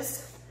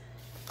batches.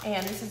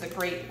 And this is a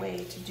great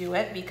way to do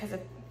it because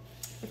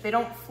if they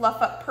don't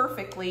fluff up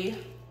perfectly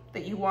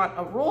that you want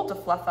a roll to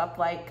fluff up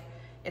like,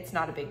 it's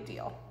not a big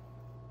deal.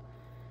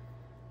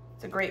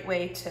 It's a great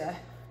way to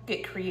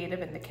get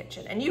creative in the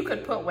kitchen. And you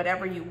could put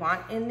whatever you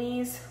want in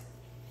these.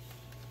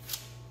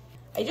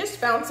 I just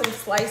found some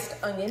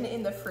sliced onion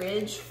in the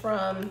fridge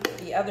from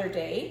the other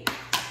day.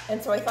 And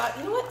so I thought,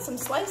 you know what, some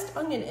sliced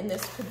onion in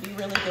this could be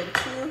really good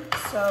too.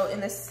 So in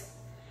this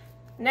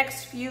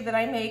next few that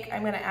I make,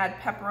 I'm gonna add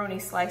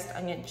pepperoni, sliced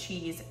onion,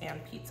 cheese,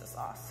 and pizza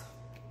sauce.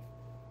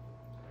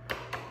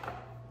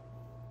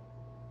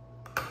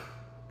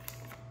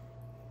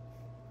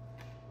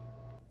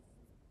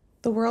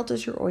 The world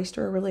is your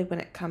oyster, really,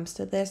 when it comes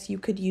to this. You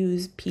could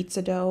use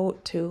pizza dough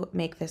to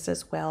make this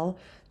as well.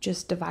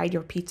 Just divide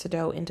your pizza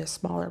dough into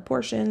smaller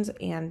portions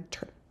and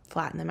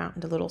flatten them out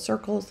into little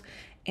circles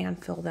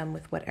and fill them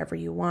with whatever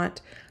you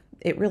want.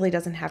 It really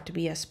doesn't have to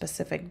be a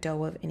specific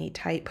dough of any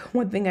type.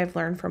 One thing I've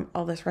learned from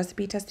all this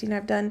recipe testing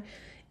I've done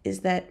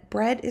is that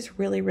bread is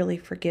really, really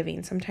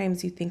forgiving.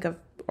 Sometimes you think of,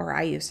 or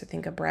I used to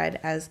think of bread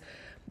as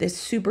this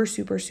super,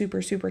 super,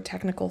 super, super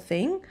technical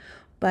thing,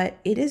 but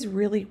it is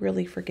really,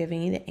 really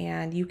forgiving,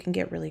 and you can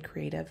get really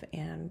creative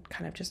and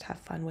kind of just have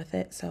fun with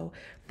it. So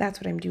that's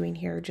what I'm doing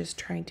here, just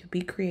trying to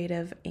be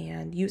creative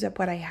and use up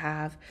what I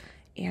have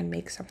and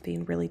make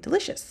something really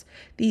delicious.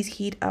 These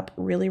heat up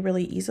really,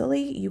 really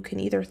easily. You can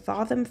either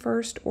thaw them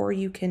first, or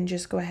you can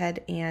just go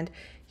ahead and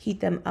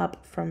heat them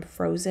up from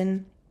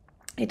frozen.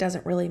 It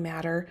doesn't really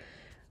matter.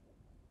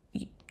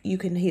 You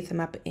can heat them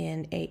up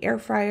in an air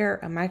fryer,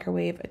 a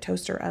microwave, a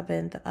toaster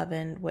oven, the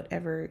oven,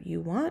 whatever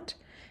you want.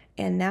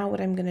 And now what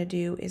I'm gonna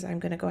do is I'm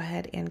gonna go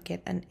ahead and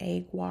get an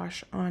egg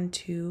wash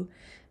onto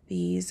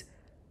these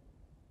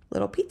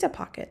little pizza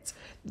pockets.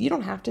 You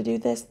don't have to do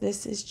this.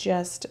 This is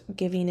just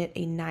giving it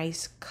a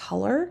nice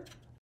color.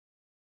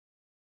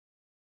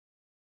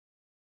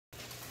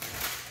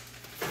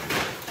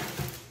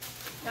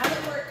 Now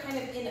that we're kind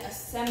of in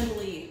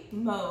assembly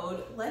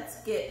mode,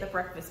 let's get the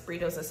breakfast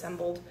burritos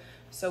assembled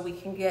so we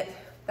can get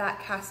that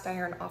cast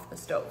iron off the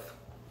stove.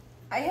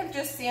 I have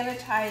just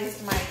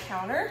sanitized my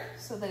counter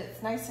so that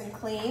it's nice and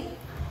clean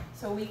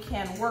so we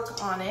can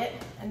work on it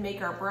and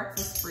make our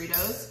breakfast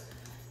burritos.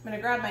 I'm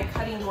gonna grab my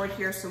cutting board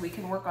here so we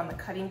can work on the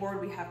cutting board.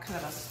 We have kind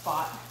of a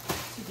spot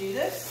to do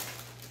this.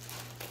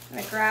 I'm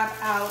gonna grab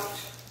out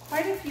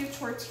quite a few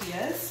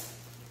tortillas.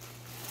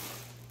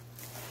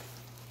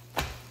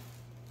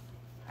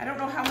 I don't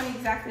know how many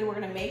exactly we're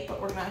gonna make,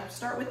 but we're gonna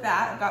start with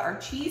that. I've got our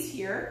cheese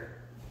here,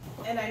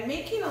 and I'm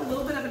making a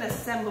little bit of an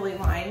assembly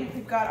line.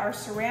 We've got our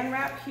saran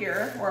wrap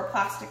here, or a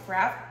plastic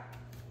wrap.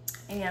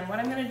 And what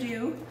I'm gonna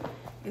do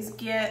is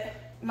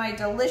get my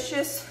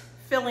delicious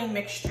filling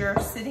mixture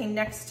sitting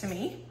next to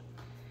me.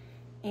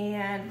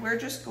 And we're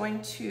just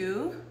going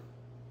to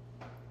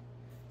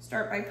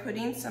start by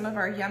putting some of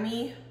our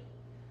yummy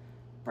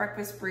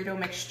breakfast burrito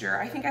mixture.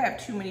 I think I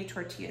have too many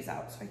tortillas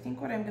out, so I think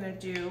what I'm gonna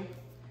do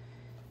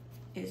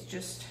is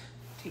just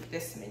take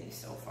this many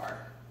so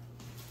far.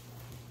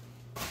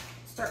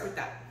 Start with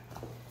that.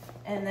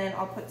 And then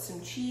I'll put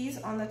some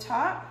cheese on the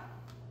top.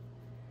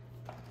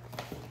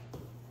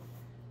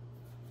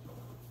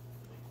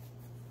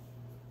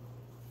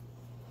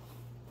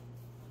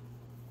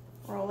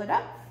 roll it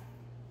up.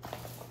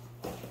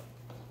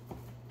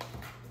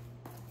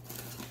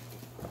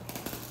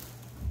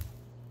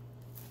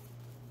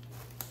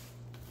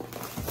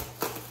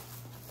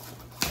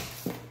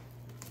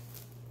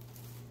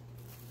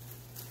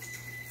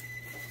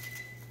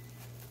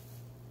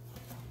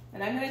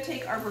 And I'm gonna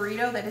take our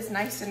burrito that is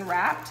nice and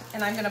wrapped,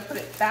 and I'm gonna put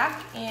it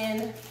back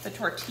in the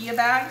tortilla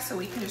bag so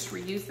we can just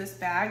reuse this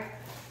bag.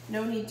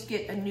 No need to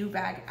get a new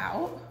bag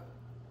out.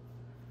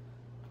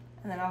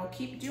 And then I'll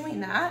keep doing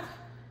that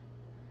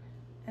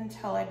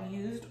until I've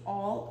used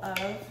all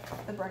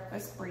of the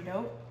breakfast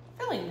burrito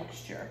filling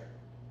mixture.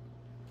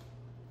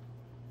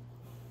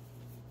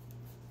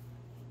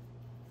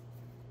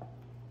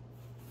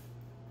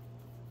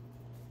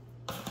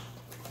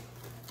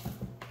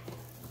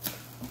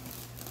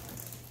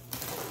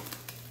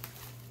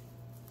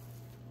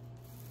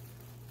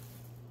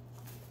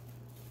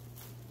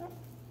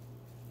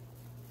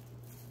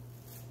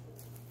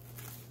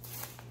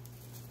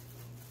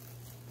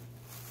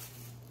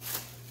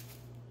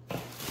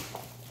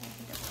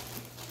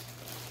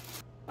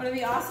 One of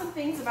the awesome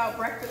things about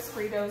breakfast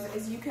burritos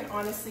is you can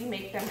honestly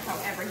make them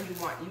however you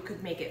want. You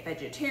could make it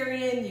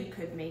vegetarian, you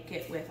could make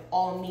it with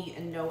all meat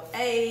and no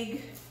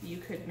egg, you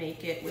could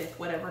make it with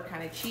whatever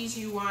kind of cheese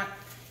you want.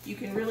 You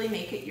can really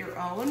make it your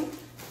own,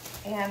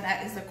 and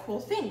that is the cool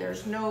thing.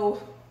 There's no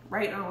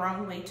right or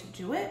wrong way to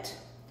do it.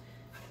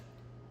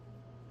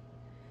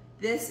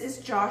 This is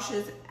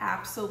Josh's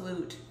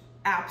absolute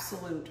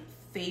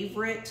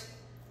favorite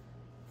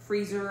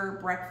freezer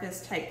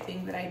breakfast type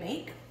thing that I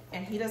make.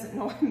 And he doesn't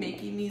know I'm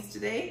making these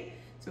today.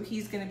 So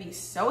he's gonna be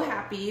so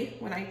happy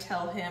when I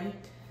tell him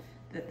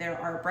that there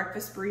are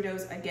breakfast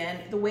burritos again.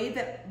 The way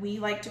that we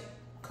like to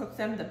cook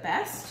them the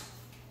best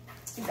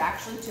is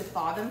actually to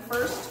thaw them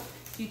first.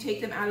 You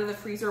take them out of the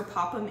freezer,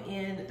 pop them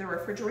in the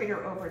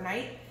refrigerator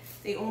overnight.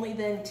 They only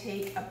then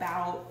take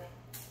about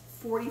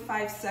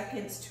 45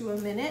 seconds to a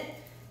minute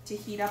to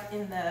heat up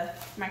in the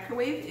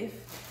microwave.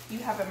 If you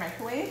have a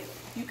microwave,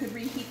 you could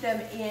reheat them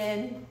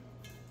in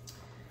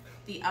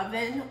the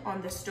oven on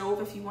the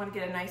stove. If you want to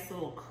get a nice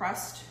little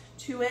crust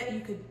to it, you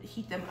could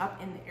heat them up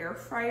in the air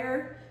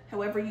fryer.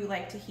 However you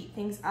like to heat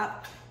things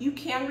up. You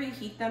can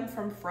reheat them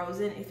from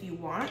frozen if you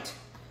want,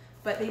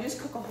 but they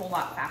just cook a whole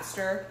lot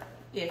faster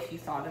if you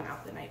thaw them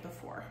out the night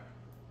before.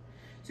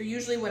 So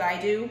usually what I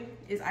do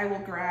is I will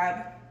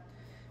grab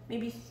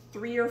maybe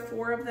 3 or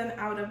 4 of them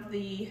out of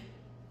the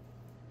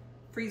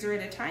freezer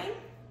at a time,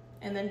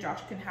 and then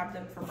Josh can have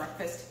them for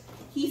breakfast.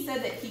 He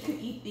said that he could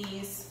eat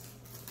these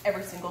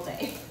every single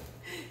day.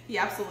 He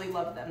absolutely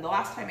loved them. The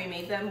last time I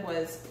made them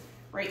was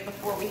right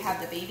before we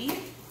had the baby.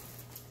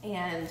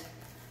 And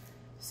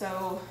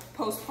so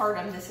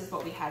postpartum, this is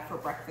what we had for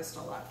breakfast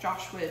a lot.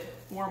 Josh would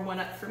warm one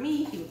up for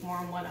me, he would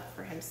warm one up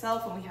for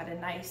himself, and we had a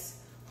nice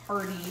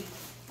hearty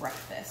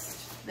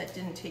breakfast that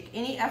didn't take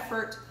any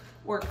effort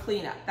or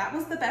cleanup. That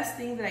was the best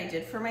thing that I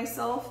did for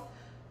myself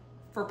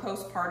for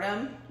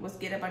postpartum, was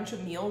get a bunch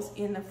of meals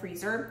in the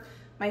freezer.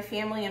 My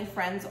family and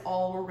friends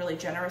all were really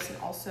generous and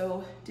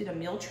also did a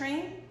meal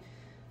train.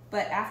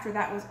 But after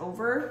that was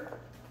over,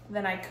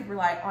 then I could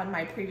rely on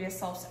my previous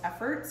self's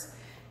efforts.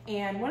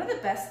 And one of the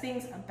best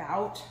things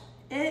about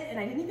it, and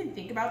I didn't even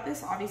think about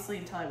this obviously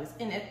until I was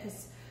in it,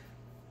 because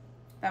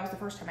that was the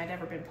first time I'd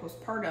ever been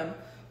postpartum,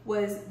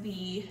 was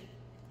the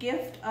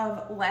gift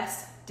of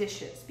less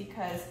dishes,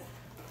 because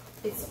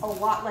it's a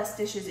lot less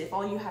dishes if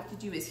all you have to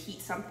do is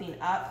heat something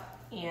up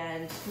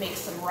and make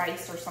some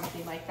rice or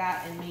something like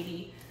that, and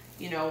maybe,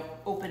 you know,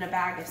 open a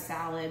bag of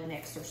salad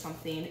mix or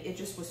something. It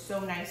just was so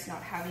nice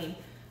not having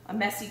a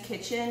messy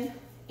kitchen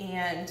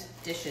and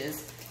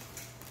dishes.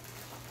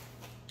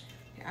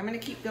 Okay, I'm gonna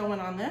keep going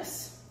on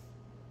this.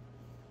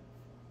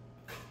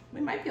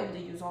 We might be able to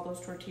use all those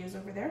tortillas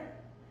over there.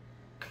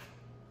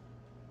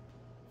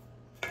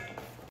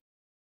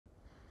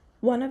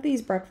 One of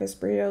these breakfast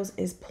burritos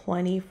is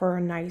plenty for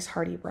a nice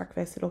hearty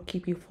breakfast. It'll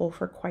keep you full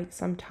for quite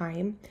some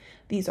time.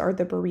 These are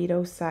the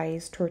burrito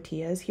size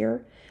tortillas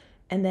here.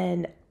 And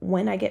then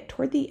when I get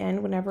toward the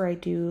end, whenever I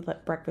do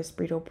like breakfast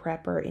burrito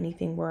prep or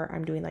anything where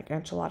I'm doing like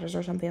enchiladas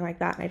or something like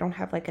that, and I don't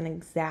have like an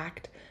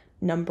exact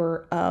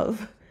number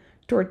of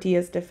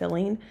tortillas to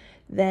filling,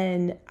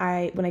 then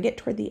when I get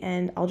toward the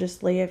end, I'll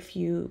just lay a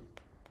few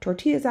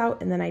tortillas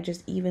out, and then I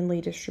just evenly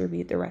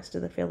distribute the rest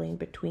of the filling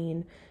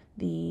between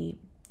the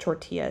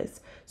tortillas.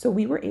 So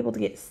we were able to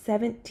get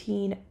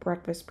 17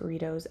 breakfast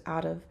burritos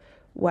out of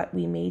what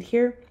we made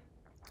here.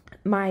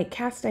 My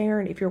cast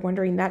iron, if you're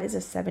wondering, that is a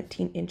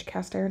 17-inch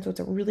cast iron, so it's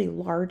a really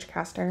large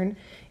cast iron.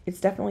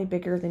 It's definitely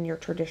bigger than your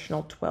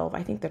traditional 12.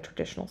 I think the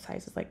traditional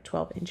size is like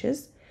 12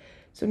 inches.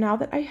 So now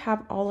that I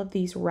have all of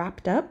these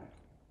wrapped up,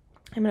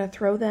 I'm going to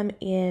throw them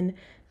in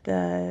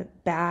the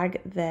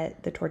bag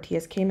that the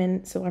tortillas came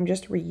in. So I'm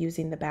just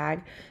reusing the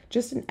bag,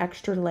 just an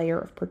extra layer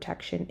of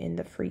protection in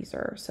the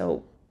freezer.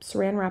 So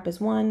saran wrap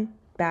is one,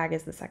 bag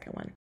is the second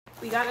one.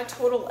 We got a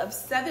total of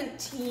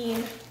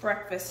 17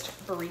 breakfast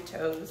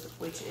burritos,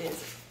 which is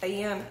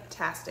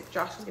fantastic.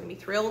 Josh is gonna be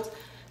thrilled.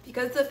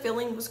 Because the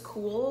filling was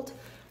cooled,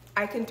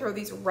 I can throw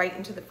these right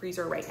into the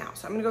freezer right now.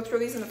 So I'm gonna go throw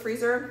these in the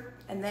freezer,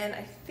 and then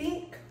I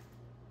think,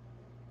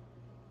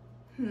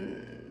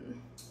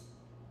 I'm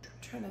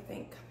trying to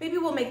think. Maybe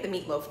we'll make the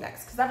meatloaf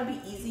next, because that'll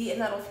be easy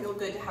and that'll feel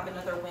good to have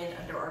another win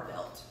under our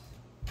belt.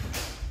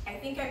 I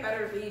think I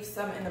better leave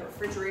some in the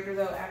refrigerator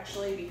though,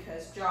 actually,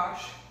 because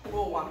Josh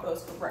will want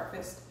those for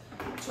breakfast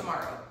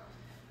tomorrow.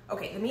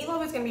 Okay, the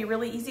meatloaf is gonna be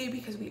really easy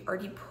because we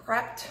already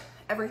prepped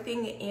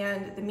everything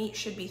and the meat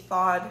should be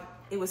thawed.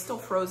 It was still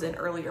frozen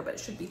earlier, but it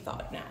should be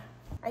thawed now.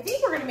 I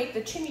think we're gonna make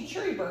the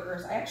chimichurri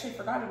burgers. I actually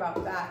forgot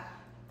about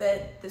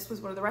that this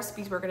was one of the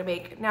recipes we're gonna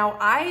make. Now,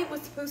 I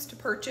was supposed to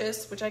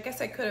purchase, which I guess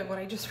I could have when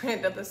I just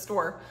ran to the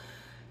store,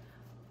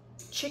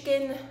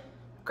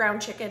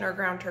 ground chicken or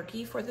ground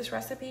turkey for this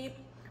recipe.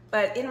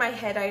 But in my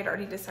head, I had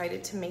already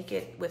decided to make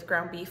it with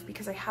ground beef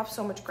because I have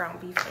so much ground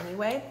beef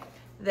anyway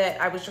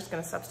that I was just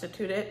gonna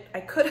substitute it.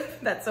 I could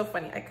have, that's so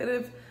funny. I could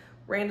have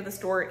ran to the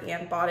store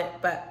and bought it,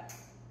 but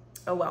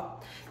oh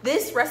well.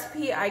 This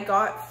recipe I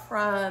got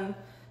from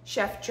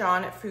Chef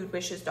John at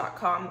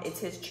foodwishes.com. It's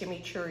his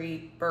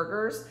chimichurri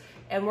burgers,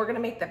 and we're gonna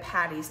make the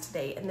patties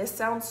today. And this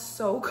sounds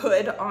so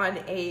good on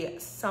a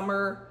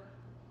summer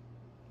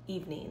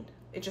evening.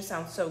 It just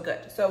sounds so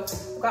good. So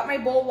I've got my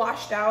bowl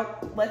washed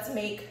out. Let's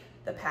make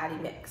the patty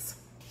mix.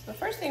 So the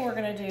first thing we're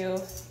gonna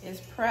do is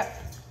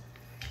prep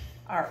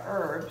our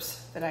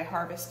herbs that I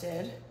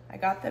harvested. I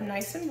got them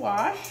nice and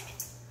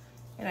washed,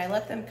 and I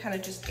let them kind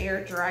of just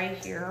air dry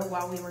here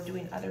while we were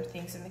doing other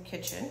things in the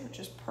kitchen, which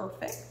is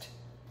perfect.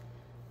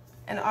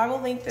 And I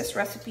will link this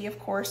recipe, of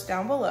course,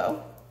 down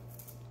below.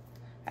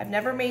 I've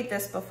never made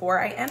this before.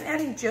 I am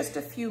adding just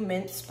a few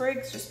mint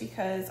sprigs just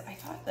because I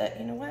thought that,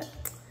 you know what,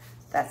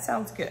 that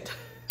sounds good.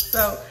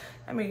 So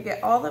I'm gonna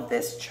get all of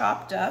this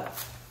chopped up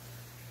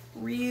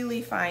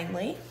really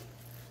finely.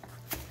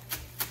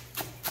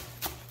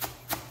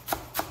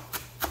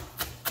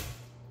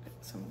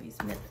 Some of these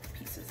mint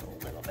pieces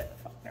a little bit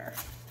finer.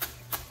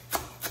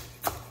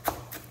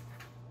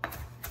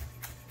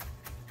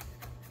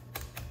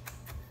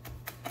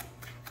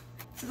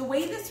 So the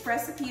way this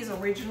recipe is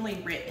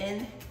originally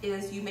written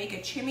is you make a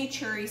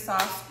chimichurri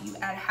sauce, you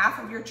add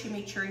half of your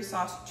chimichurri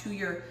sauce to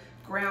your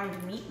ground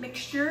meat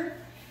mixture,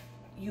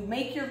 you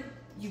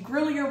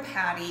grill your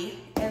patty,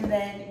 and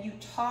then you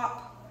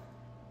top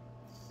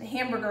the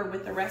hamburger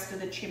with the rest of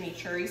the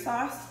chimichurri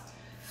sauce.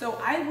 So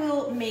I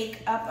will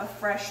make up a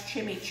fresh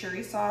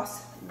chimichurri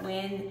sauce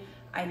when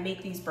I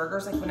make these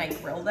burgers, like when I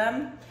grill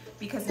them,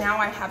 because now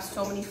I have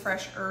so many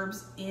fresh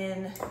herbs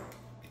in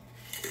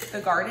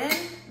the garden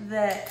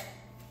that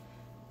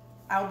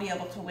I'll be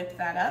able to whip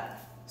that up.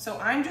 So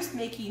I'm just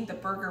making the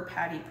burger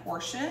patty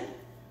portion,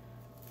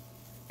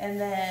 and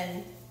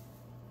then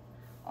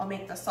I'll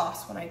make the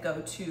sauce when I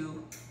go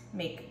to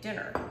make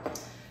dinner.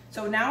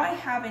 So now I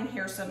have in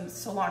here some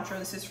cilantro.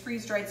 This is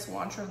freeze-dried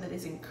cilantro that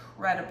is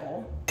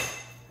incredible.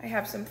 I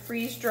have some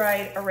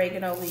freeze-dried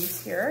oregano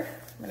leaves here.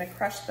 I'm gonna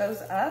crush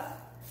those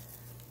up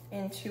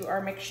into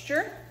our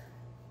mixture.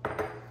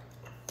 I'm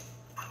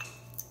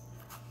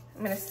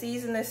gonna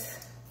season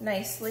this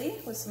nicely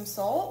with some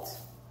salt.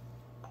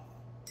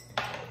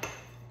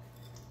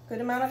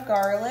 Good amount of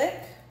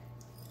garlic.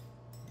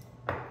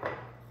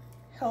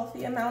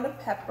 Healthy amount of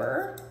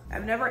pepper.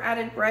 I've never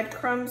added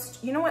breadcrumbs.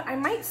 You know what, I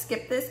might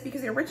skip this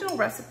because the original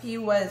recipe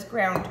was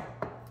ground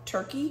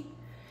turkey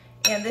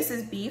and this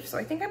is beef, so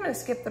I think I'm gonna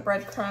skip the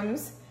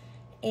breadcrumbs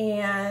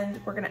and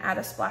we're gonna add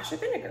a splash of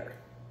vinegar.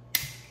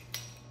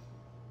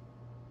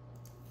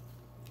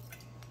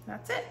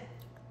 That's it.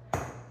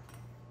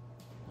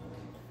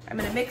 I'm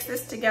gonna mix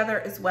this together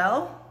as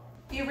well.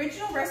 The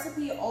original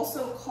recipe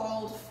also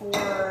called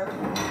for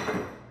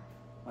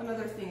one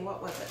other thing.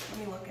 What was it?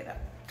 Let me look it up.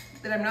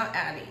 That I'm not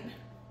adding.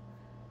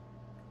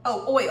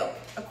 Oh, oil,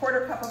 a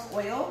 1/4 cup of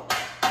oil.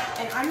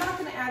 And I'm not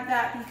gonna add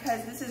that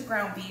because this is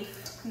ground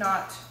beef,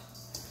 not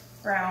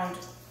ground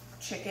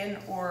chicken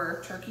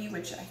or turkey,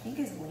 which I think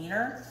is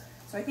leaner.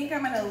 So I think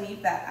I'm gonna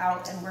leave that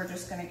out and we're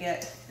just gonna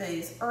get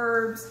these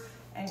herbs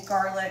and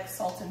garlic,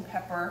 salt and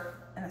pepper,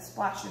 and a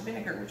splash of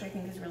vinegar, which I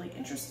think is really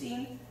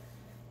interesting,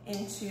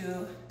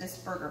 into this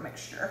burger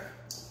mixture.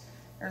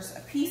 There's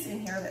a piece in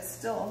here that's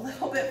still a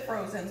little bit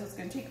frozen, so it's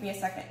gonna take me a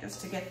second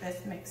just to get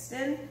this mixed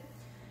in.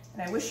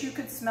 And I wish you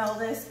could smell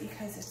this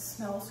because it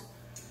smells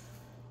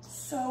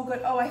so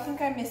good. Oh, I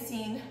think I'm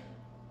missing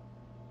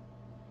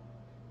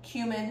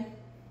cumin.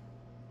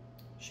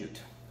 Shoot.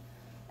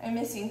 I'm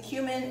missing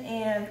cumin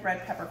and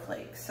red pepper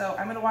flakes. So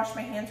I'm gonna wash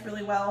my hands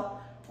really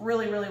well,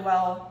 really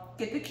well,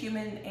 get the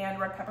cumin and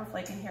red pepper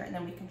flake in here, and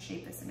then we can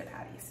shape this into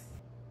patties.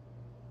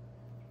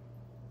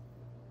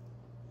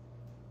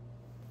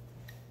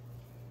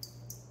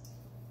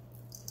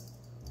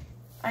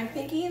 I'm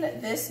thinking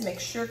that this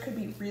mixture could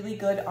be really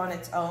good on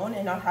its own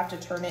and not have to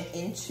turn it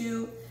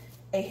into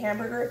a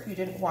hamburger if you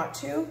didn't want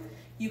to.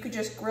 You could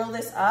just grill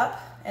this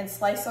up and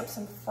slice up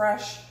some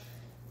fresh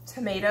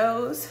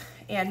tomatoes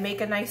and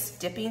make a nice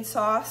dipping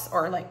sauce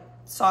or like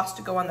sauce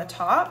to go on the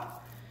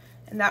top.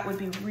 And that would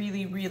be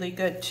really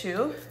good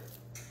too.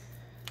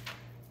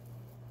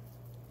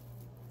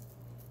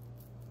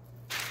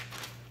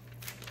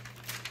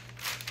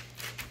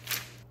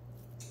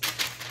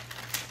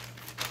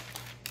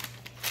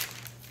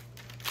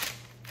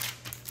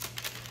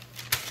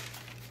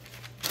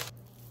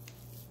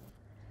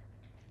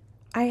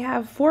 I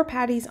have 4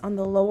 patties on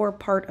the lower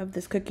part of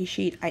this cookie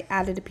sheet. I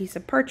added a piece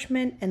of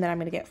parchment, and then I'm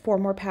going to get 4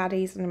 more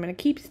patties, and I'm going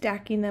to keep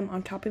stacking them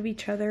on top of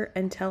each other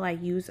until I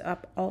use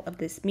up all of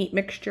this meat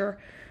mixture.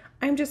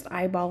 I'm just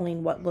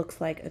eyeballing what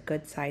looks like a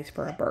good size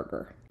for a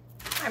burger.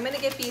 I'm going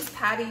to get these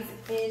patties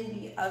in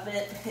the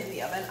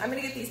oven. I'm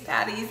going to get these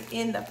patties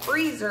in the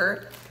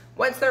freezer.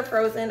 Once they're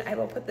frozen, I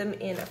will put them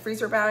in a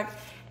freezer bag,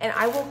 and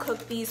I will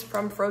cook these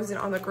from frozen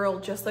on the grill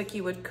just like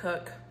you would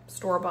cook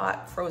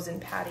store-bought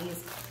frozen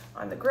patties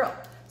on the grill.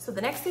 So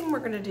the next thing we're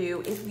gonna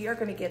do is we are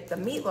gonna get the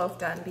meatloaf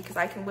done, because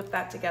I can whip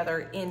that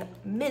together in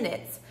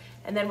minutes.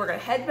 And then we're gonna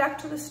head back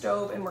to the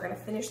stove and we're gonna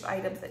finish the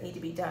items that need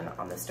to be done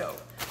on the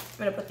stove. I'm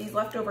gonna put these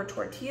leftover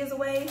tortillas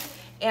away,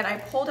 and I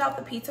pulled out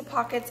the pizza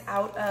pockets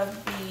out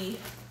of the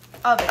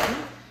oven,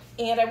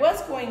 and I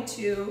was going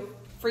to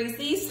freeze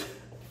these,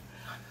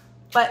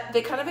 but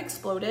they kind of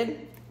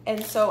exploded.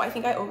 And so I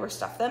think I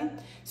overstuffed them.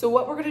 So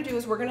what we're gonna do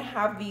is we're gonna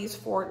have these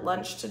for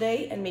lunch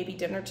today and maybe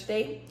dinner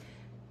today.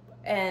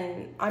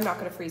 And I'm not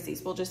gonna freeze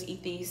these. We'll just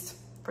eat these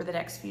for the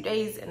next few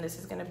days. And this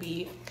is gonna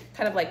be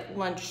kind of like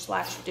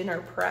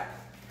lunch/dinner prep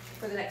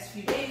for the next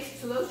few days.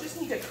 So those just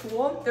need to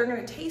cool. They're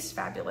gonna taste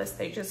fabulous.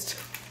 They just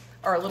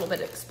are a little bit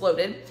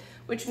exploded,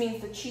 which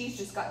means the cheese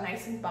just got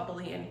nice and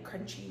bubbly and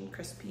crunchy and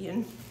crispy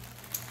and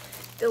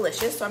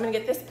delicious. So I'm gonna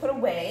get this put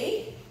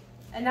away.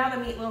 And now the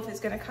meatloaf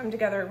is gonna come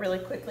together really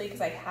quickly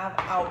because I have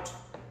out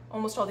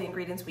almost all the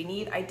ingredients we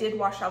need. I did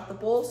wash out the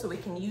bowl so we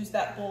can use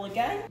that bowl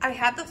again. I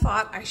had the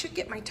thought I should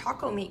get my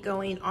taco meat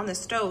going on the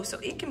stove so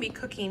it can be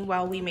cooking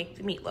while we make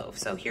the meatloaf.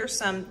 So here's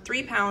some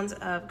 3 pounds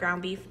of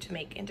ground beef to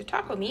make into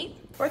taco meat.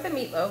 For the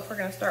meatloaf, we're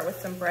gonna start with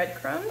some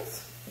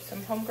breadcrumbs,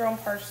 some homegrown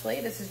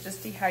parsley. This is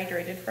just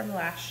dehydrated from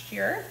last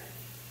year.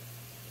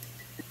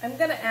 I'm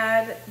gonna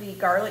add the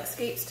garlic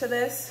scapes to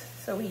this,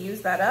 so we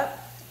use that up.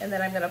 And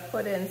then I'm gonna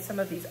put in some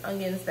of these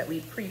onions that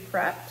we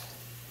pre-prepped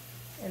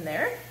in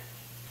there.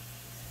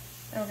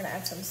 And we're gonna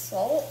add some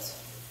salt,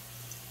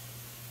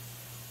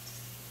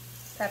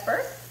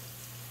 pepper,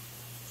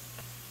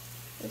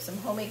 there's some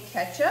homemade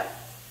ketchup,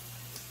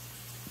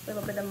 a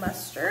little bit of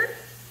mustard,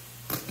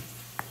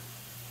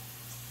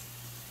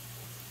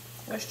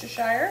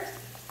 Worcestershire,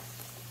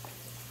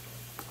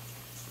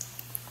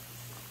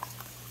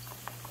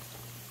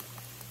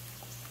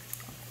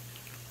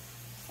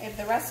 I have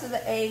the rest of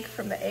the egg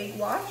from the egg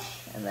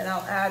wash, and then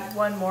I'll add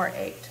 1 more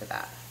egg to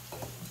that.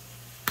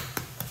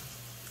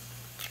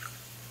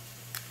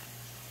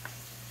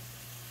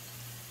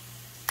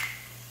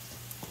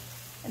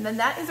 And then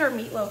that is our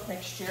meatloaf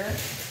mixture.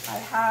 I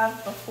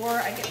have, before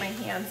I get my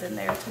hands in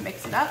there to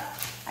mix it up,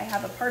 I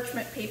have a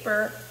parchment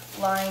paper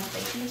lined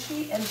baking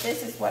sheet, and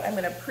this is what I'm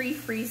gonna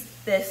pre-freeze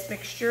this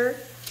mixture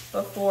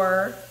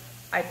before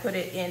I put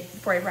it in,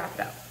 before I wrap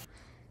it up.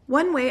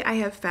 One way I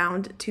have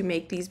found to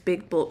make these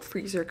big bulk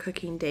freezer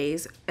cooking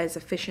days as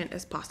efficient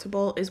as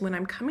possible is when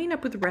I'm coming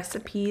up with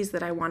recipes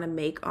that I want to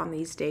make on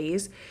these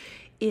days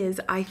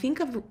is I think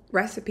of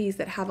recipes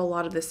that have a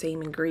lot of the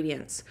same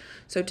ingredients.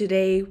 So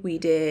today we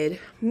did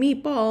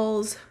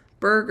meatballs,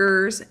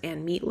 burgers,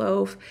 and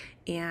meatloaf,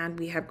 and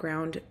we have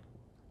ground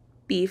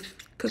beef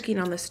cooking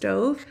on the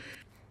stove.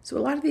 So a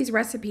lot of these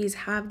recipes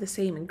have the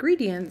same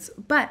ingredients,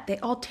 but they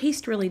all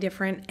taste really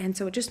different, and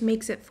so it just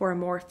makes it for a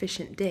more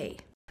efficient day.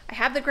 I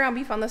have the ground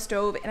beef on the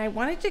stove, and I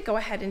wanted to go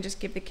ahead and just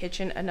give the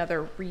kitchen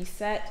another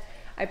reset.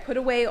 I put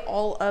away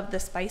all of the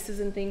spices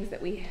and things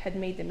that we had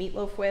made the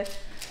meatloaf with.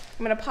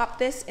 I'm gonna pop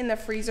this in the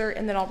freezer,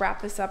 and then I'll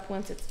wrap this up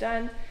once it's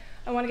done.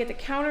 I wanna get the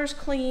counters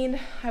clean.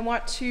 I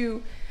want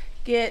to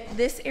get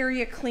this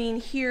area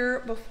clean here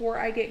before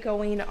I get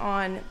going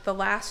on the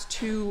last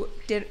 2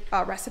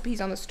 recipes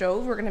on the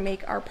stove. We're gonna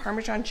make our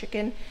Parmesan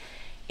chicken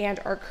and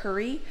our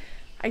curry.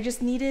 I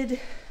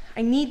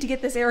need to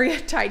get this area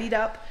tidied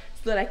up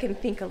so that I can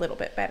think a little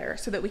bit better,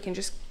 so that we can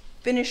just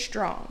finish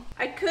strong.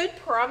 I could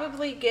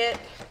probably get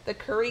the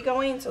curry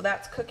going, so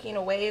that's cooking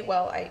away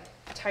while I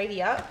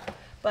tidy up,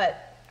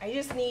 but I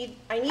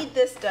need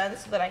this done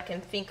so that I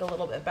can think a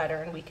little bit better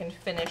and we can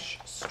finish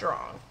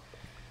strong.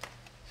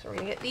 So we're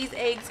gonna get these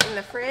eggs in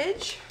the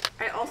fridge.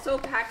 I also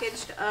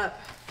packaged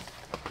up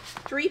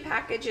 3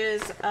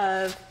 packages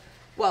of,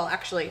 well,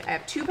 actually, I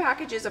have 2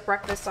 packages of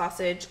breakfast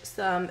sausage,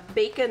 some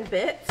bacon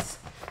bits,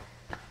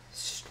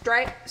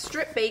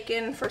 strip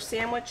bacon for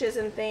sandwiches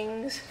and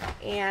things,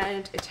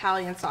 and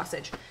Italian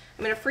sausage.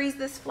 I'm gonna freeze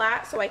this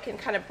flat so I can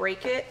kind of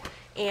break it,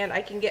 and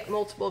I can get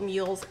multiple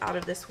meals out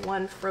of this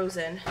one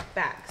frozen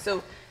bag.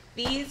 So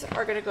these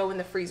are gonna go in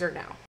the freezer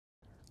now.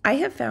 I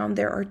have found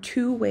there are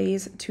 2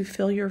 ways to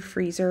fill your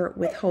freezer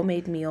with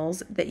homemade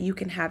meals that you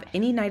can have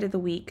any night of the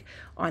week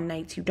on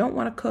nights you don't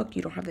want to cook,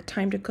 you don't have the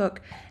time to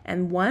cook.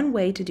 And one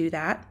way to do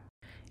that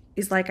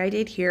is like I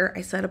did here.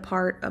 I set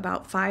apart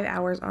about 5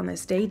 hours on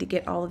this day to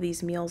get all of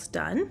these meals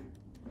done.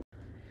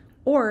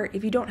 Or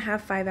if you don't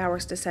have 5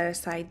 hours to set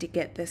aside to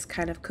get this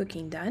kind of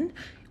cooking done,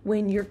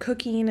 when you're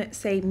cooking,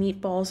 say,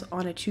 meatballs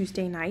on a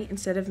Tuesday night,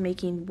 instead of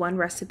making 1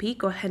 recipe,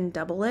 go ahead and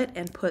double it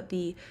and put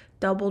the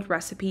doubled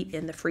recipe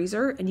in the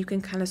freezer, and you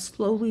can kind of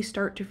slowly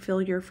start to fill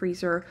your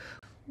freezer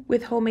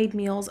with homemade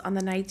meals on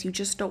the nights you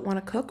just don't want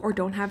to cook or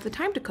don't have the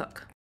time to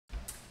cook.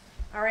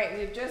 All right,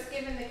 we've just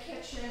given the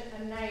kitchen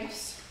a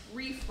nice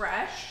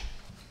refresh.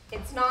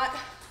 It's not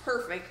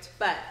perfect,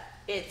 but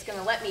it's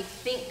gonna let me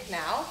think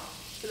now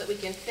so that we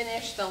can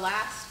finish the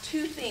last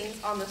two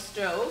things on the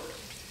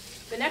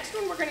stove. The next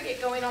one we're gonna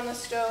get going on the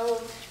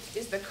stove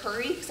is the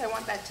curry, because I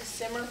want that to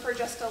simmer for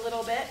just a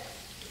little bit.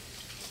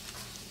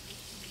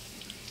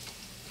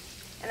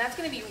 And that's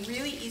gonna be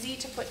really easy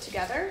to put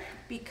together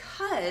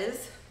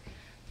because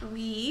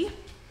we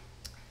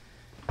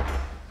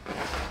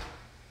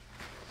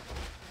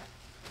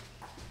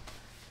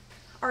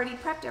already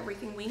prepped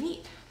everything we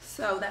need.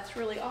 So that's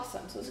really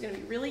awesome. So it's gonna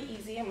be really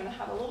easy. I'm gonna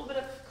have a little bit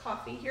of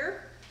coffee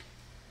here.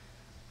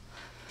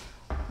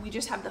 We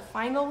just have the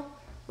final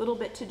little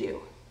bit to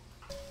do.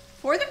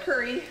 For the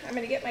curry, I'm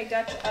gonna get my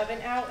Dutch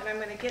oven out and I'm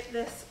gonna get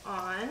this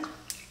on.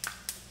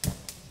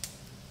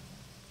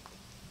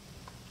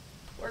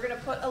 We're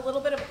gonna put a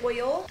little bit of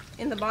oil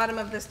in the bottom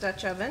of this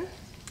Dutch oven.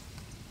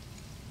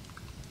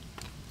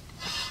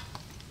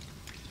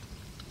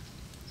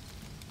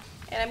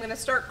 And I'm gonna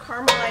start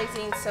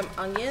caramelizing some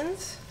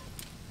onions.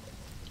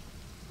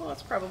 Well,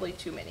 it's probably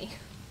too many.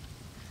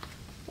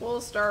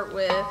 We'll start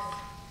with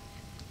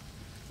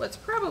what's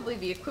probably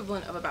the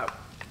equivalent of about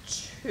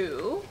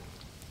 2.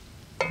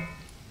 And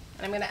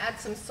I'm gonna add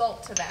some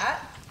salt to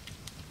that.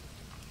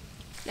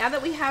 Now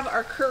that we have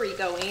our curry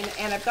going,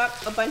 and I've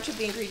got a bunch of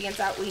the ingredients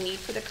out we need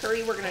for the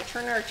curry, we're gonna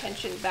turn our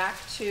attention back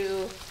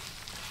to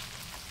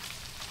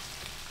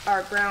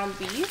our ground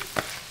beef.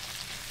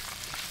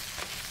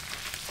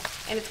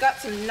 And it's got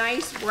some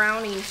nice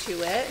browning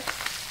to it.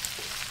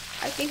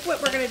 I think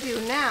what we're gonna do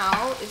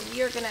now is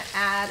we are gonna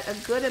add a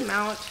good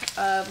amount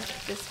of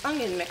this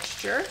onion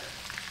mixture.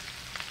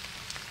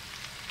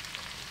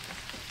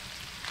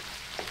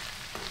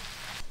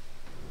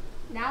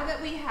 Now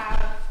that we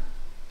have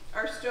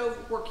our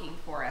stove working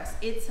for us,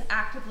 it's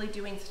actively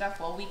doing stuff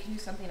while we can do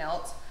something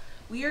else,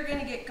 we are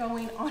gonna get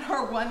going on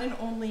our one and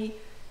only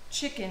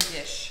chicken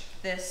dish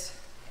this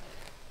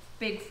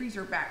big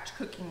freezer batch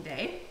cooking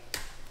day.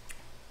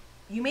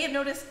 You may have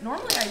noticed,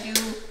 normally I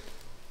do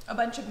a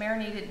bunch of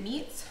marinated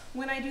meats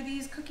when I do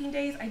these cooking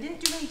days. I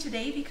didn't do any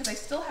today because I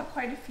still have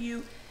quite a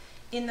few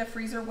in the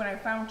freezer. When I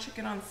found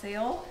chicken on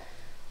sale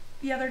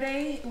the other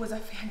day, it was a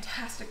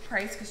fantastic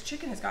price because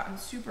chicken has gotten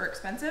super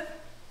expensive.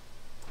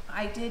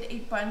 I did a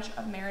bunch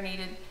of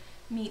marinated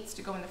meats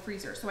to go in the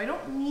freezer. So I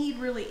don't need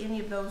really any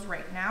of those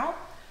right now.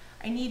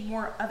 I need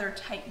more other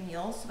type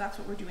meals, so that's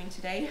what we're doing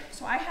today.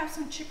 So I have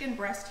some chicken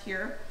breast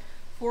here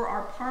for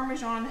our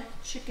Parmesan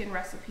chicken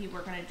recipe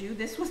we're gonna do.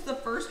 This was the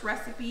first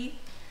recipe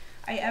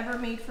I ever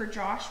made for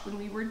Josh when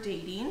we were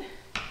dating.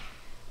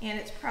 And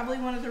it's probably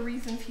one of the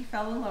reasons he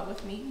fell in love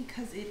with me,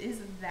 because it is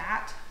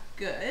that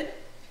good.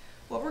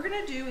 What we're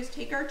gonna do is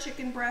take our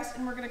chicken breast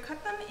and we're gonna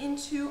cut them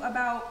into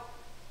about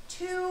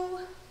 2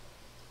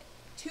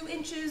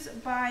 inches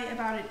by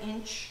about 1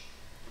 inch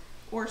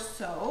or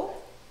so.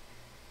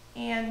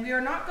 And we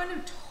are not going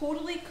to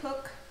totally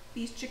cook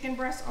these chicken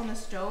breasts on the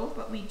stove,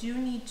 but we do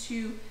need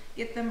to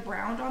get them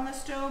browned on the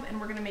stove, and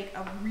we're gonna make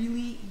a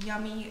really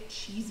yummy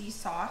cheesy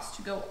sauce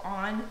to go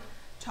on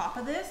top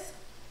of this.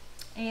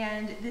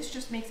 And this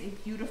just makes a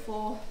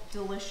beautiful,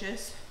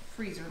 delicious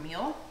freezer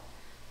meal.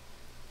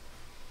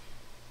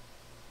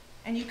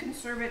 And you can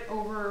serve it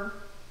over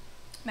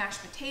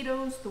mashed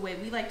potatoes. The way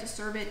we like to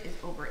serve it is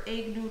over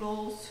egg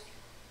noodles.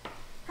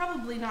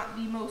 Probably not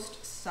the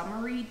most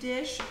summery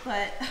dish,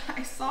 but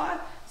I saw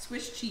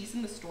Swiss cheese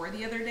in the store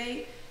the other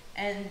day,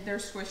 and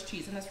there's Swiss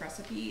cheese in this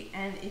recipe,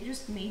 and it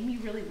just made me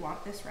really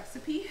want this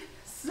recipe.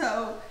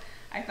 So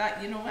I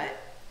thought, you know what?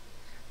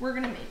 We're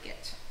gonna make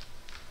it.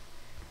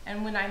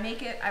 And when I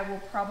make it, I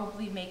will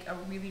probably make a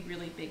really,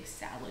 really big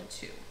salad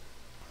too.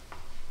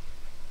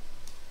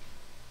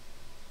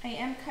 I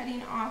am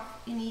cutting off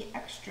any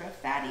extra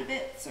fatty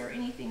bits or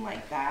anything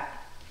like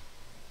that.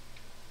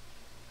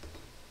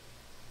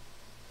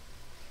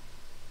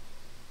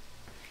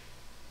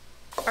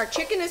 Our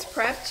chicken is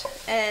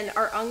prepped and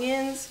our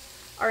onions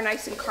are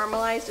nice and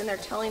caramelized, and they're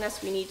telling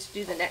us we need to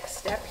do the next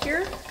step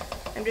here.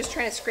 I'm just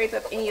trying to scrape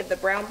up any of the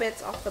brown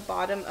bits off the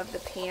bottom of the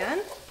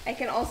pan. I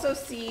can also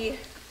see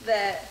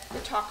that the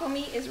taco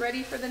meat is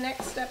ready for the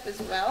next step as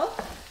well.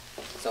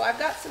 So I've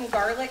got some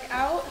garlic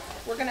out.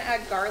 We're gonna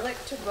add garlic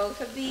to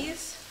both of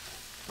these.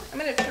 I'm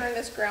gonna turn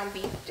this ground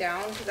beef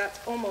down because that's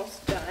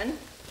almost done.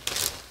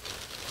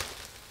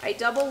 I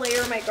double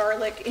layer my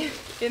garlic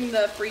in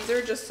the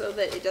freezer just so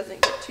that it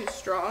doesn't get too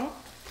strong.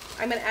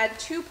 I'm gonna add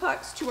 2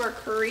 pucks to our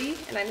curry,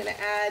 and I'm gonna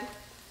add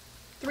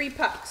 3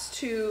 pucks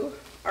to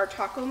our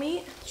taco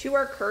meat. To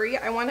our curry,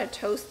 I wanna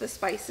toast the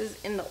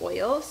spices in the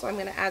oil, so I'm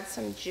gonna add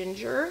some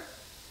ginger.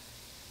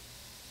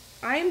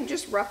 I'm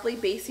just roughly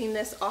basing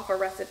this off a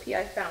recipe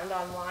I found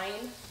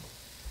online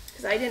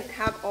because I didn't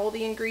have all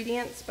the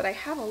ingredients, but I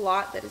have a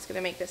lot that is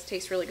gonna make this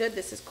taste really good.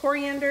 This is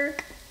coriander.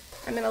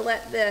 I'm gonna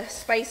let the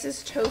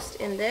spices toast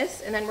in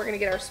this, and then we're gonna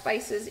get our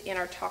spices in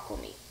our taco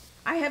meat.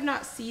 I have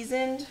not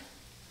seasoned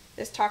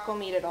this taco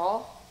meat at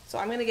all, so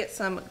I'm gonna get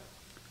some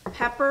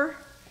pepper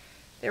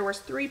There was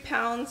 3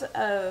 pounds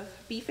of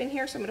beef in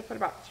here, so I'm gonna put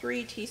about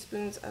 3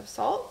 teaspoons of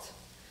salt.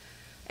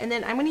 And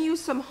then I'm gonna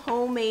use some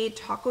homemade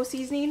taco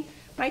seasoning.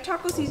 My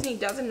taco seasoning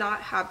does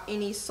not have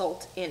any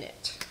salt in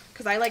it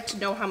because I like to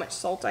know how much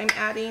salt I'm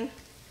adding.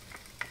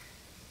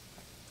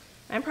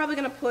 I'm probably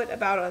gonna put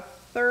about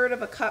 1/3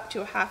 of a cup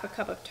to 1/2 a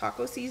cup of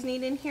taco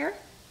seasoning in here.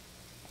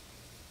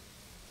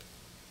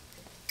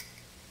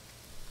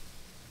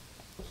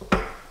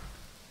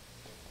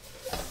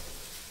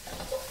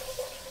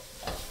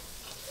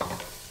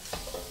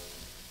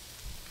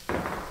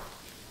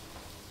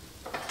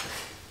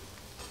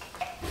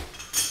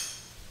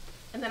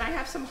 And then I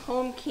have some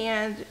home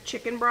canned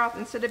chicken broth.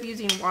 Instead of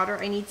using water,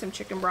 I need some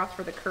chicken broth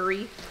for the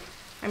curry.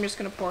 I'm just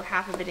gonna pour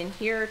half of it in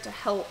here to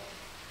help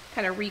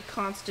kind of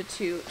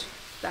reconstitute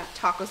that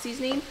taco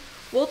seasoning.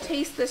 We'll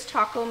taste this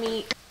taco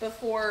meat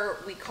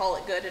before we call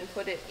it good and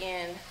put it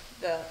in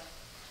the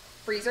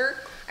freezer.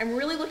 I'm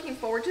really looking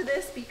forward to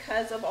this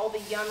because of all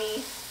the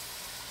yummy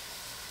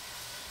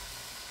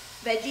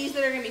veggies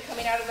that are gonna be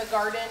coming out of the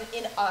garden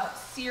in a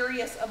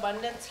serious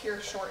abundance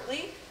here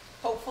shortly,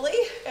 hopefully.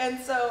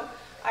 And so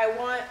I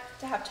want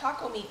to have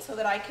taco meat so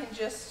that I can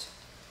just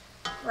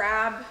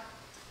grab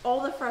all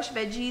the fresh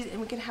veggies and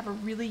we can have a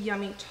really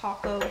yummy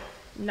taco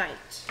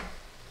night.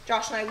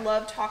 Josh and I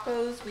love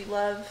tacos. We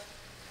love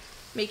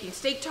making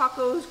steak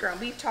tacos, ground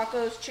beef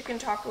tacos, chicken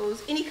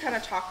tacos, any kind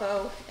of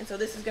taco. And so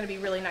this is gonna be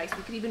really nice.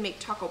 We could even make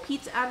taco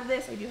pizza out of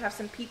this. I do have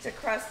some pizza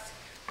crusts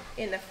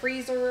in the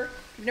freezer.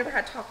 If you've never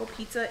had taco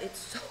pizza, it's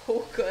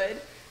so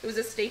good. It was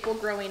a staple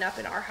growing up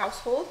in our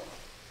household.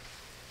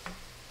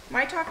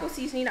 My taco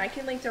seasoning, I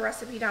can link the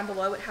recipe down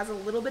below. It has a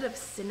little bit of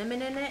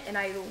cinnamon in it, and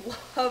I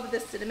love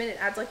the cinnamon.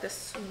 It adds like the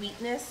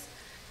sweetness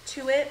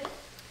to it,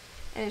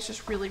 and it's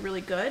just really,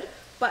 really good.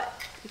 But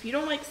if you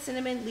don't like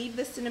cinnamon, leave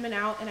the cinnamon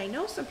out. And I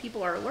know some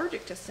people are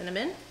allergic to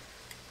cinnamon,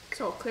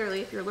 so clearly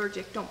if you're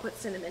allergic, don't put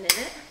cinnamon in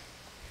it.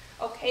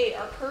 Okay,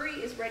 our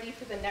curry is ready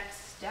for the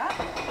next step.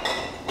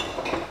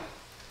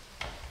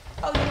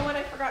 Oh, you know what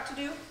I forgot to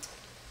do?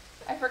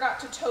 I forgot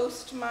to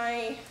toast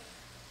my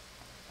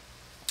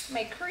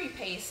curry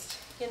paste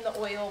in the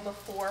oil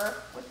before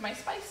with my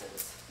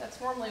spices. That's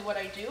normally what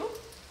I do,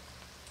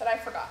 but I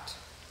forgot.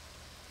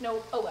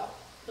 No, oh well,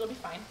 it'll be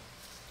fine.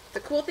 The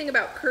cool thing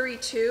about curry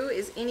too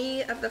is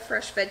any of the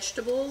fresh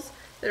vegetables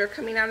that are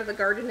coming out of the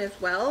garden as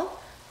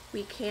well,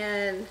 we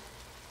can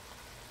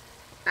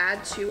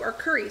add to our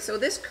curry. So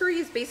this curry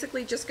is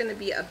basically just gonna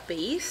be a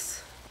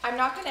base. I'm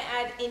not gonna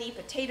add any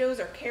potatoes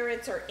or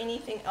carrots or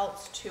anything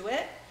else to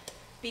it,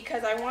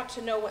 because I want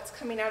to know what's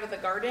coming out of the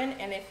garden,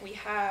 and if we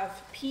have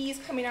peas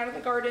coming out of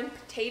the garden,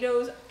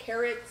 potatoes,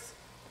 carrots,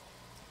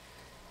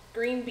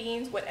 green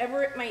beans,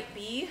 whatever it might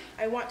be,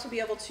 I want to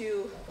be able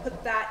to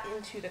put that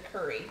into the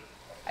curry.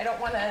 I don't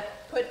want to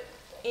put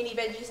any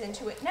veggies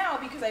into it now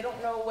because I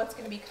don't know what's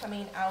going to be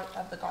coming out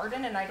of the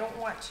garden, and I don't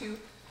want to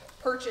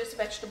purchase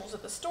vegetables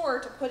at the store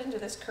to put into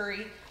this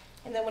curry,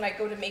 and then when I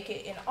go to make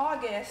it in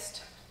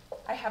August,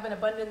 I have an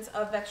abundance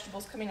of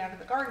vegetables coming out of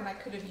the garden. I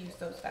could have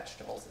used those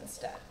vegetables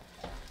instead.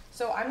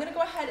 So I'm gonna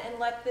go ahead and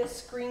let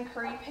this green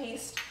curry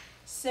paste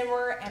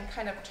simmer and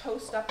kind of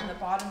toast up in the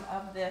bottom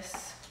of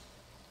this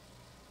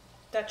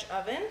Dutch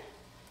oven.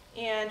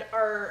 And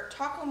our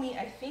taco meat,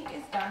 I think,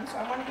 is done. So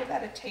I wanna give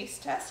that a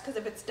taste test, because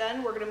if it's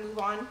done, we're gonna move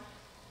on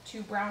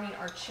to browning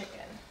our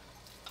chicken.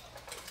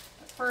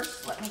 But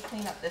first, let me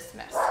clean up this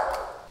mess.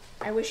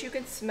 I wish you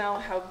could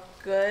smell how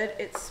good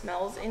it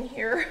smells in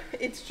here.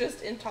 It's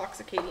just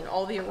intoxicating,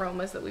 all the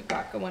aromas that we've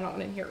got going on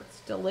in here.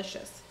 It's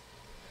delicious.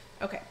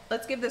 Okay,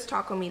 let's give this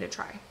taco meat a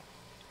try.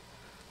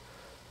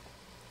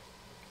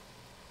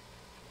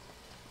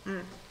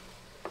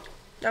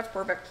 That's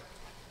perfect.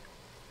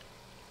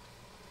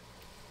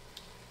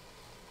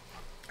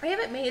 I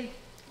haven't made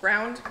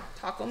ground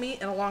taco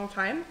meat in a long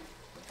time.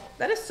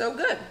 That is so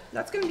good.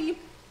 That's gonna be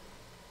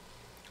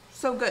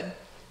so good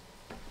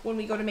when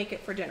we go to make it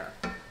for dinner.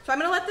 So I'm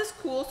gonna let this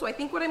cool. So I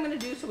think what I'm gonna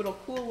do, so it'll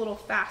cool a little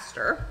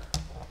faster,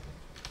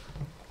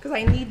 because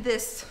I need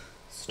this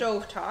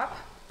stove top.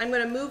 I'm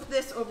gonna move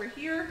this over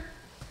here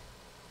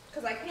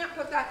because I can't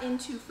put that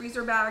into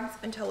freezer bags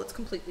until it's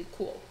completely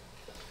cool.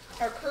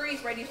 Our curry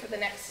is ready for the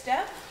next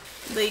step.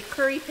 The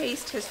curry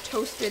paste has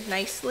toasted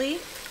nicely.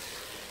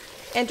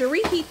 And to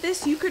reheat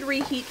this, you could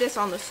reheat this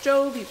on the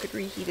stove, you could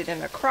reheat it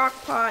in a crock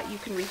pot, you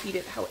can reheat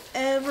it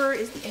however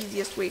is the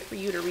easiest way for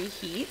you to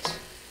reheat.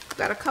 I've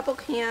got a couple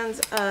cans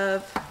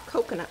of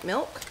coconut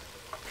milk.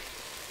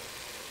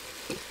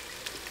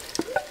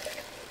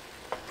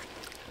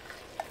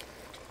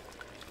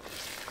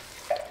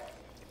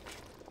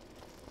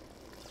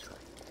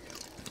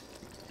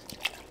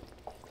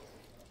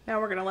 Now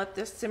we're gonna let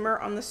this simmer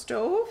on the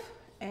stove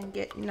and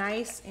get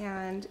nice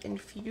and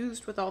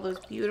infused with all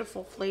those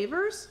beautiful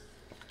flavors.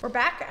 We're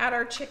back at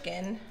our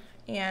chicken,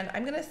 and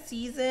I'm gonna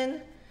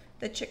season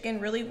the chicken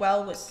really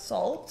well with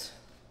salt.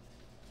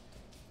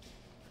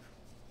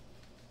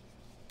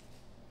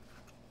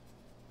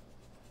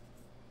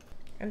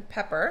 And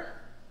pepper.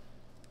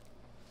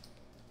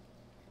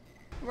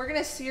 We're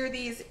gonna sear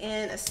these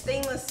in a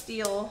stainless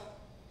steel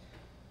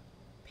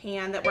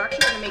pan that we're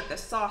actually gonna make the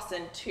sauce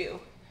in too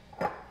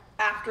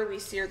after we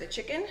sear the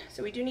chicken.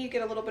 So we do need to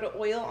get a little bit of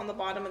oil on the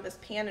bottom of this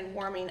pan and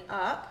warming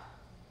up.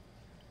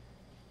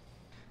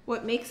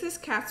 What makes this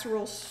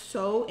casserole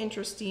so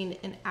interesting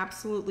and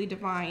absolutely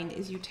divine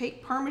is you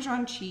take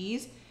Parmesan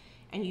cheese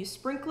and you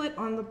sprinkle it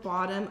on the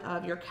bottom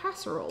of your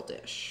casserole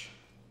dish.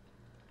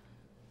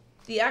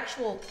 The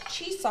actual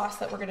cheese sauce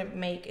that we're gonna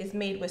make is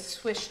made with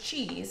Swiss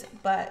cheese,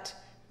 but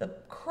the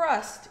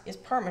crust is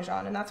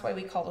Parmesan, and that's why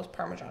we call those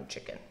Parmesan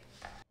chicken.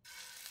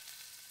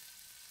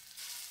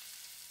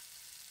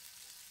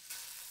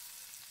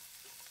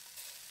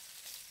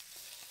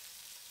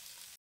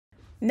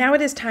 Now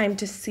it is time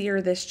to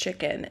sear this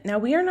chicken. Now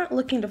we are not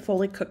looking to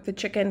fully cook the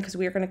chicken because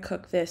we are going to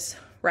cook this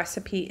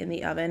recipe in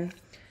the oven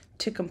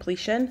to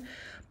completion.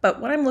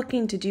 But what I'm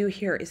looking to do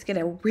here is get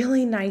a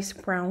really nice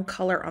brown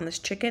color on this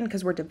chicken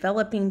because we're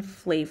developing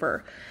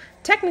flavor.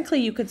 Technically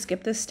you could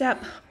skip this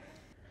step,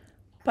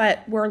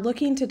 but we're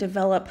looking to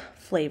develop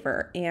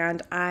flavor,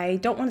 and I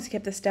don't want to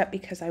skip this step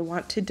because I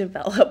want to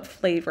develop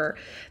flavor.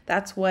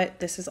 That's what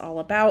this is all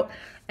about.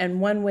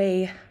 And one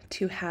way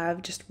to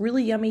have just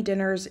really yummy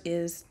dinners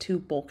is to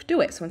bulk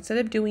do it. So instead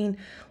of doing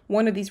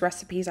one of these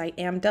recipes, I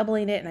am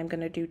doubling it, and I'm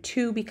going to do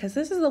two because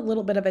this is a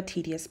little bit of a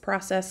tedious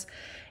process.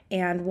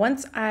 And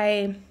once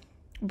I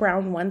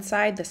brown one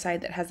side, the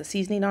side that has the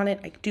seasoning on it,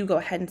 I do go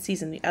ahead and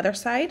season the other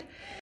side.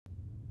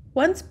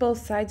 Once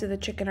both sides of the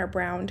chicken are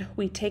browned,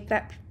 we take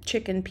that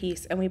chicken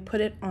piece and we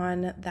put it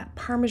on that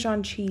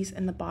Parmesan cheese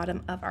in the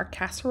bottom of our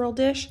casserole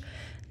dish.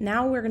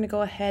 Now we're going to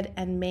go ahead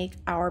and make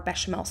our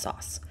bechamel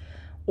sauce,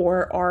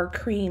 or our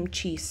cream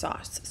cheese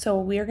sauce. So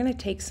we are going to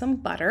take some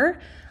butter,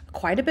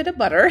 quite a bit of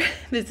butter.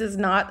 This is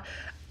not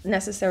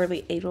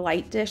necessarily a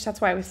light dish. That's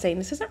why I was saying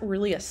this isn't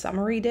really a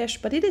summery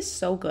dish, but it is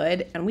so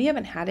good, and we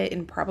haven't had it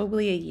in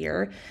probably a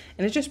year,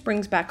 and it just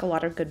brings back a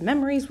lot of good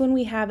memories when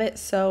we have it.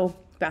 So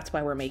that's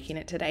why we're making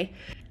it today.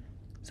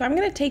 So I'm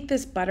going to take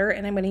this butter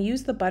and I'm going to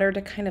use the butter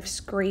to kind of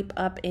scrape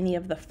up any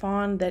of the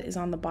fond that is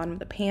on the bottom of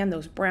the pan,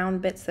 those brown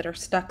bits that are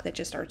stuck that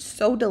just are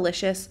so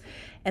delicious.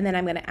 And then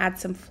I'm going to add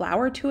some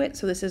flour to it.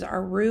 So this is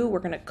our roux. We're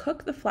going to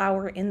cook the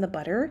flour in the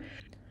butter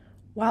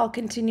while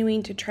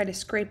continuing to try to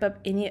scrape up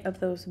any of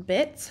those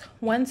bits.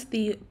 Once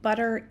the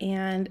butter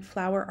and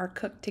flour are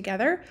cooked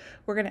together,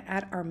 we're going to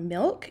add our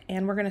milk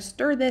and we're going to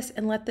stir this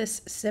and let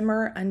this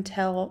simmer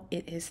until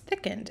it is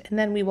thickened. And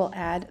then we will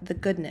add the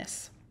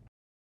goodness.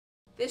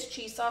 This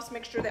cheese sauce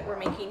mixture that we're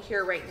making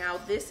here right now,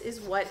 this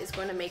is what is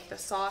going to make the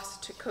sauce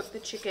to cook the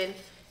chicken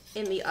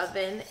in the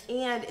oven,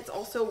 and it's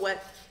also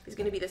what is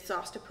going to be the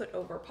sauce to put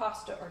over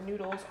pasta or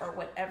noodles or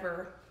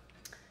whatever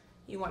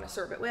you want to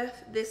serve it with.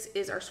 This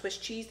is our Swiss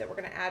cheese that we're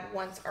going to add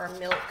once our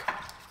milk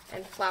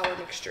and flour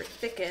mixture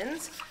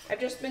thickens. I've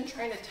just been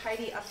trying to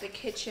tidy up the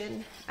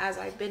kitchen as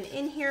I've been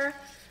in here.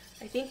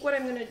 I think what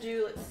I'm going to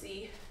do, let's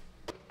see,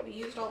 we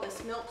used all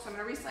this milk, so I'm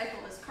going to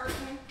recycle this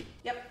carton.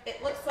 Yep,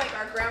 it looks like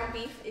our ground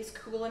beef is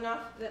cool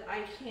enough that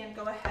I can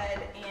go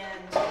ahead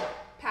and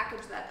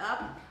package that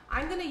up.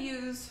 I'm going to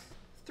use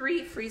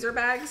 3 freezer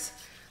bags.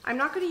 I'm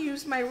not going to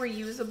use my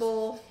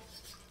reusable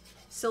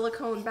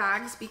silicone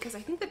bags because I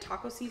think the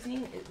taco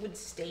seasoning, it would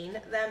stain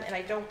them, and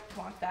I don't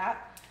want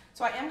that.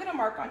 So I am going to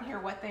mark on here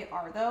what they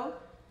are though,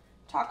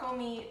 taco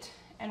meat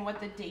and what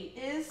the date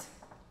is,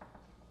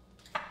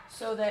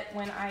 so that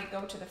when I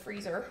go to the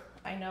freezer,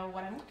 I know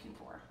what I'm looking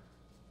for.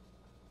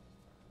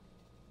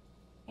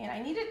 And I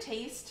need to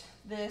taste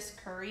this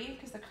curry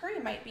because the curry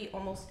might be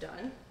almost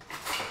done.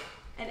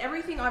 And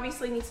everything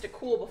obviously needs to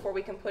cool before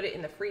we can put it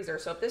in the freezer.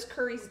 So if this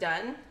curry's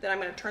done, then I'm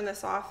going to turn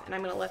this off and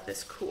I'm going to let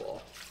this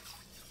cool.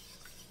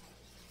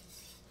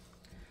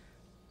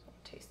 So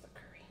taste the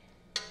curry.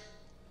 It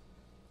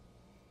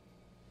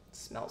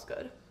smells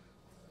good.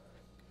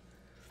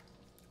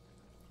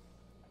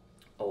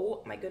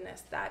 Oh my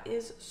goodness, that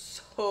is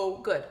so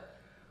good.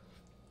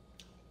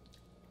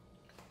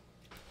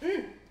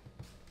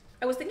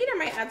 I was thinking I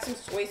might add some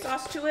soy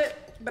sauce to it,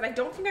 but I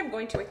don't think I'm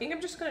going to. I think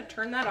I'm just going to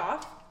turn that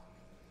off.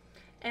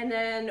 And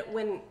then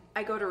when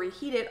I go to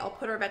reheat it, I'll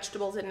put our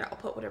vegetables in it. I'll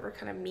put whatever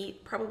kind of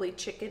meat, probably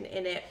chicken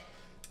in it.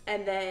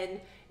 And then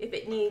if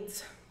it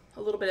needs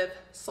a little bit of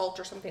salt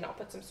or something, I'll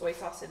put some soy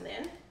sauce in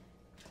then.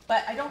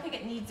 But I don't think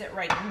it needs it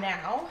right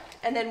now.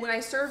 And then when I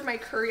serve my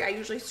curry, I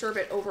usually serve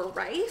it over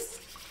rice.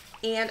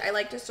 And I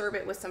like to serve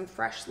it with some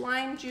fresh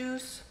lime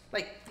juice,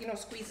 like, you know,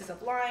 squeezes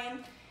of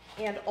lime,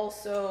 and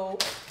also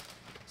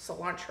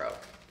cilantro.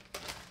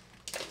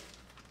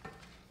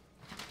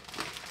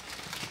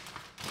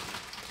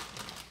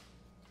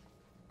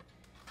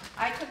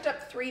 I cooked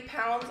up 3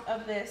 pounds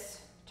of this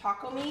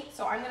taco meat,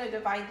 so I'm going to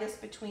divide this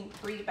between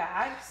 3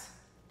 bags.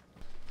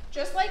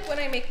 Just like when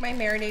I make my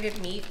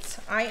marinated meats,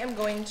 I am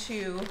going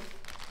to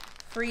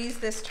freeze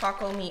this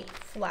taco meat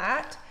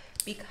flat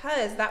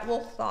because that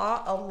will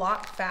thaw a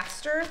lot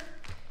faster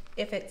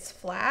if it's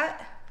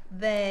flat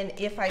than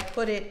if I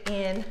put it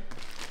in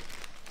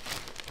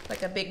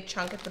like a big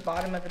chunk at the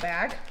bottom of the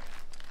bag.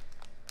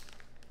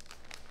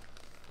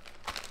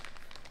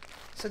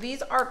 So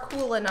these are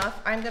cool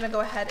enough. I'm gonna go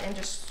ahead and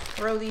just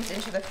throw these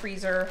into the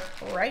freezer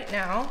right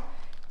now.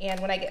 And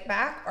when I get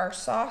back, our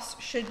sauce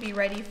should be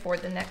ready for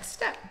the next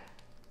step.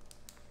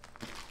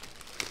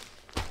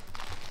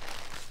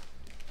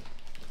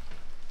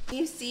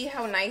 You see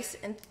how nice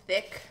and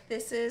thick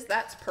this is?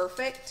 That's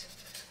perfect.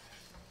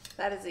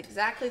 That is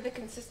exactly the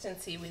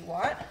consistency we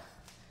want.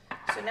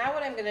 So now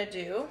what I'm gonna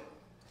do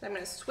is I'm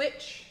gonna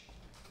switch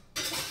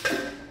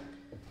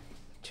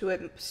to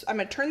it. I'm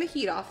gonna turn the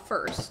heat off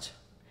first,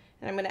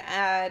 and I'm gonna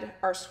add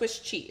our Swiss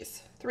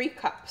cheese, 3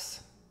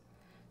 cups.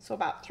 So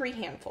about 3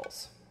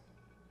 handfuls.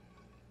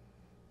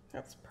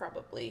 That's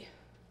probably,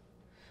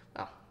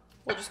 well,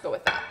 we'll just go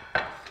with that.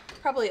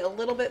 Probably a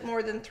little bit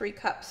more than 3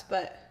 cups,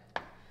 but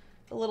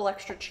a little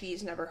extra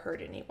cheese never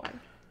hurt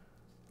anyone.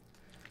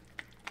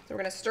 So we're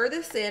gonna stir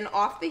this in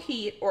off the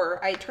heat,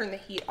 or I turn the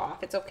heat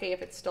off. It's okay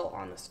if it's still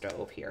on the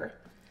stove here.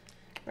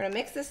 We're gonna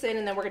mix this in,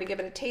 and then we're gonna give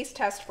it a taste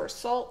test for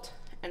salt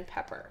and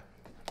pepper.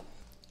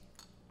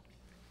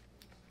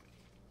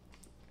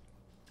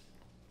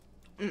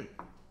 I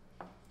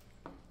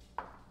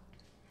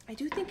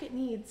do think it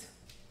needs,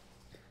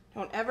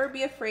 don't ever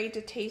be afraid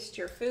to taste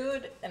your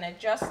food and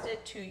adjust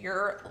it to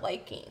your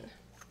liking.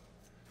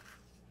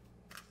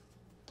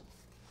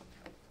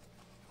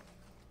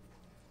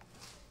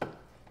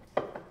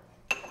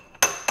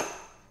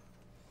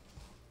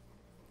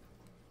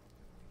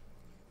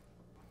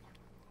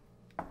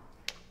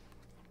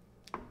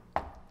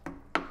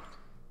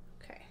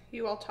 Okay,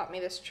 you all taught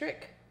me this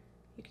trick.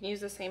 You can use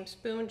the same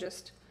spoon,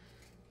 just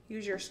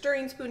use your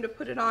stirring spoon to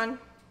put it on,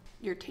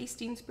 your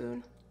tasting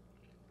spoon.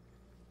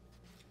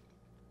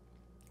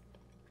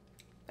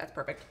 That's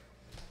perfect.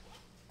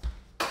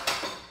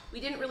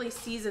 We didn't really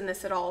season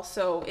this at all,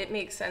 so it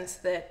makes sense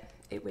that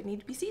it would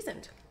need to be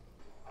seasoned.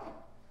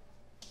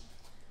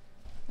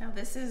 Now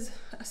this is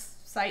a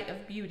sight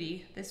of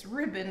beauty, this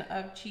ribbon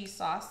of cheese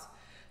sauce.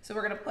 So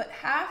we're gonna put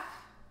half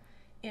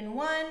in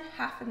one,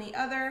 half in the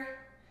other.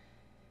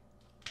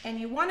 And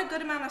you want a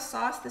good amount of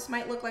sauce. This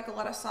might look like a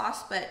lot of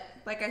sauce, but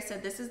like I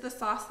said, this is the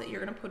sauce that you're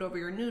gonna put over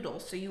your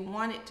noodles. So you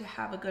want it to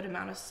have a good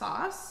amount of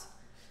sauce.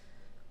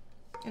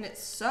 And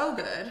it's so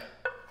good.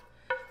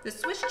 The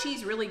Swiss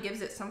cheese really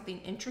gives it something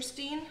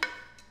interesting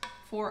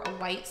for a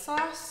white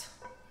sauce.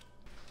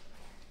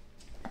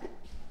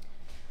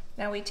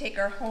 Now we take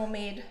our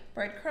homemade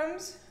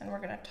breadcrumbs and we're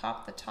gonna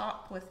top the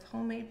top with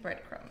homemade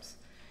breadcrumbs.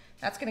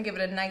 That's gonna give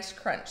it a nice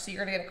crunch. So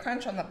you're gonna get a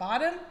crunch on the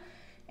bottom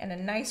and a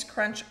nice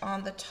crunch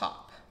on the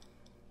top.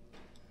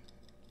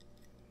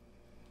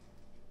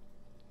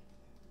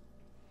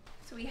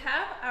 So we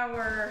have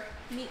our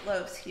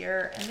meatloaves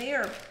here, and they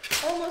are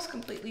almost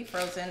completely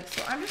frozen.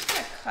 So I'm just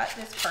gonna cut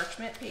this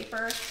parchment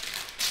paper,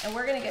 and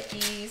we're gonna get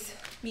these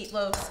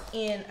meatloaves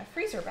in a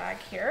freezer bag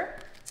here.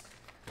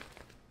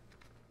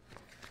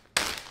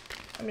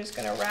 I'm just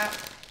gonna wrap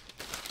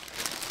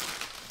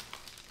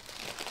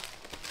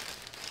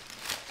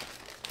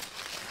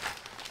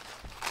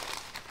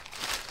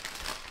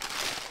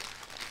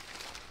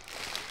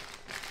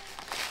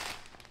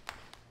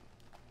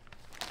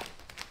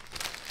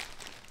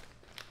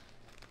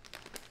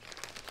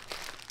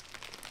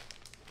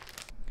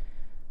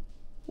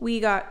We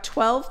got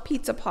 12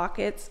 pizza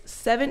pockets,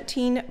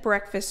 17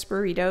 breakfast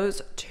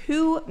burritos,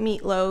 2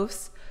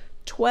 meatloaves,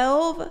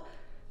 12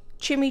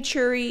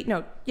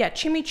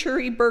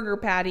 chimichurri burger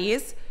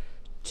patties,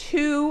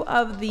 2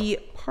 of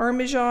the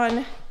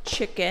Parmesan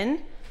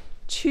chicken,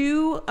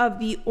 2 of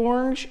the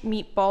orange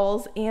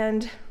meatballs,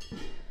 and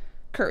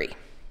curry.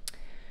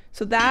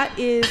 So that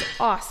is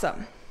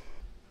awesome.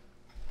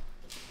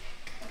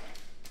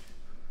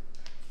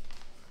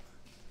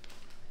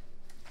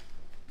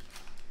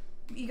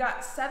 We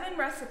got 7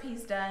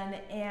 recipes done,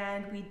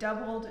 and we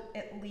doubled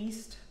at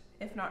least,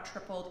 if not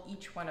tripled,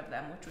 each one of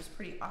them, which was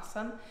pretty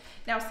awesome.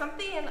 Now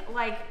something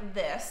like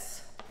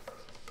this,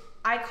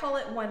 I call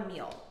it one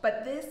meal,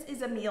 but this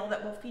is a meal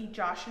that will feed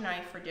Josh and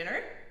I for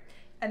dinner,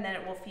 and then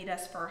it will feed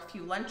us for a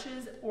few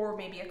lunches or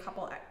maybe a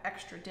couple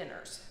extra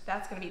dinners.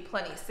 That's gonna be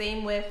plenty.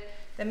 Same with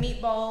the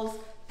meatballs,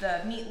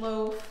 the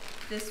meatloaf.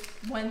 This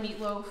one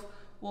meatloaf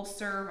will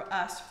serve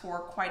us for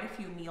quite a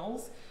few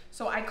meals.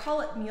 So I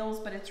call it meals,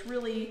 but it's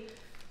really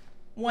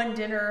one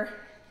dinner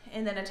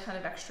and then a ton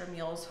of extra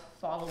meals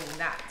following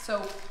that.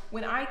 So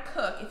when I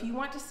cook, if you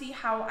want to see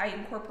how I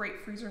incorporate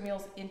freezer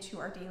meals into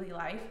our daily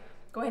life,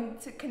 go ahead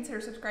and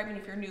consider subscribing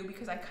if you're new,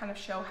 because I kind of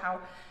show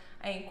how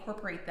I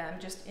incorporate them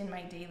just in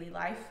my daily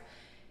life.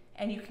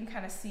 And you can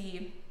kind of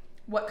see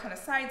what kind of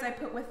sides I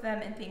put with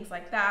them and things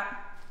like that.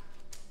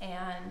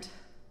 And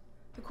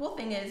the cool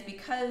thing is,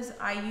 because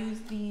I use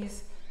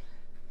these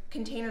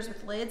containers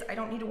with lids, I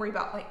don't need to worry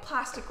about like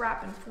plastic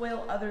wrap and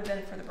foil other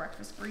than for the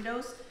breakfast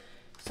burritos.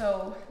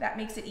 So that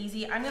makes it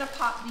easy. I'm gonna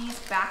pop these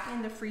back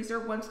in the freezer.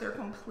 Once they're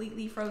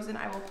completely frozen,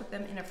 I will put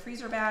them in a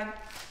freezer bag.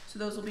 So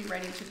those will be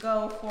ready to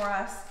go for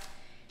us.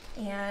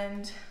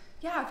 And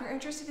yeah, if you're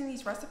interested in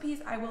these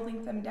recipes, I will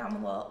link them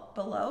down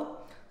below,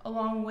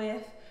 along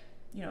with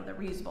the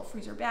reusable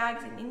freezer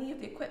bags and any of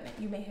the equipment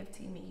you may have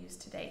seen me use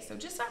today. So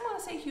I want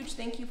to say a huge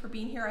thank you for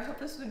being here. I hope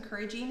this was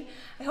encouraging.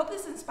 I hope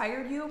this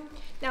inspired you.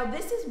 Now,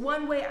 this is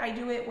one way I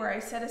do it, where I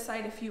set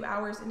aside a few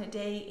hours in a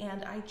day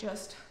and I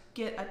just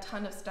get a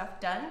ton of stuff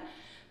done.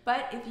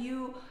 But if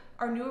you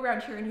are new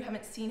around here and you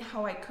haven't seen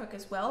how I cook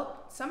as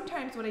well,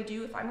 sometimes what I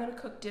do if I'm gonna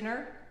cook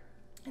dinner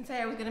and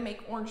say I was gonna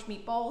make orange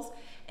meatballs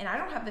and I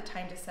don't have the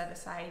time to set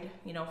aside,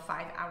 you know,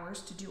 5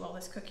 hours to do all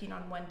this cooking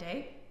on one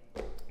day,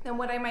 then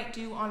what I might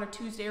do on a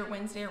Tuesday or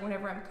Wednesday or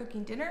whenever I'm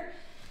cooking dinner,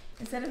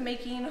 instead of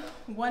making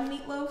one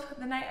meatloaf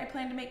the night I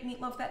plan to make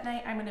meatloaf that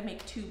night, I'm gonna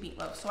make 2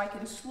 meatloaves. So I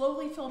can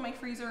slowly fill my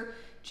freezer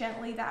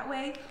gently that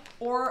way,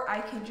 or I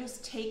can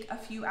just take a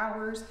few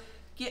hours,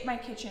 get my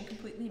kitchen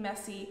completely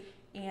messy,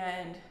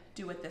 and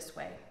do it this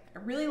way. I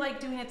really like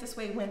doing it this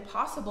way when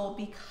possible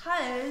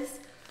because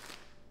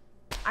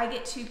I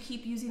get to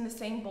keep using the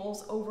same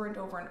bowls over and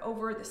over and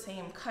over, the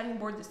same cutting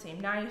board, the same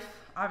knife.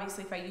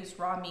 Obviously, if I use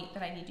raw meat,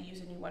 then I need to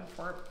use a new one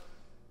for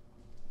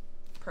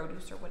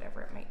produce or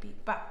whatever it might be.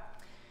 But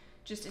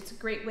just, it's a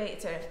great way,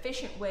 it's an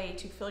efficient way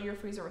to fill your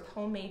freezer with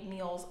homemade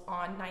meals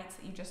on nights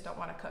that you just don't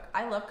want to cook.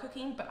 I love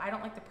cooking, but I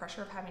don't like the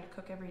pressure of having to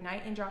cook every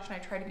night. And Josh and I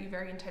try to be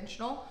very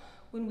intentional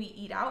when we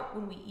eat out.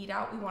 When we eat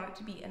out, we want it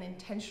to be an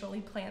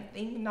intentionally planned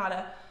thing, not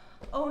a,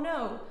 oh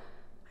no,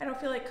 I don't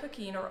feel like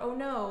cooking, or oh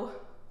no,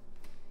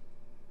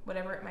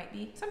 whatever it might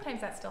be.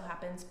 Sometimes that still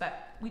happens,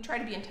 but we try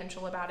to be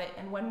intentional about it.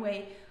 And one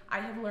way I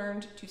have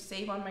learned to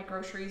save on my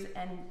groceries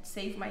and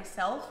save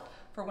myself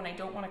for when I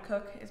don't want to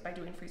cook is by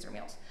doing freezer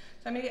meals.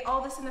 So I'm gonna get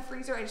all this in the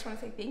freezer. I just want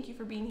to say thank you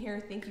for being here.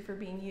 Thank you for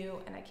being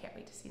you. And I can't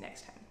wait to see you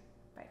next time.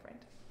 Bye, friend.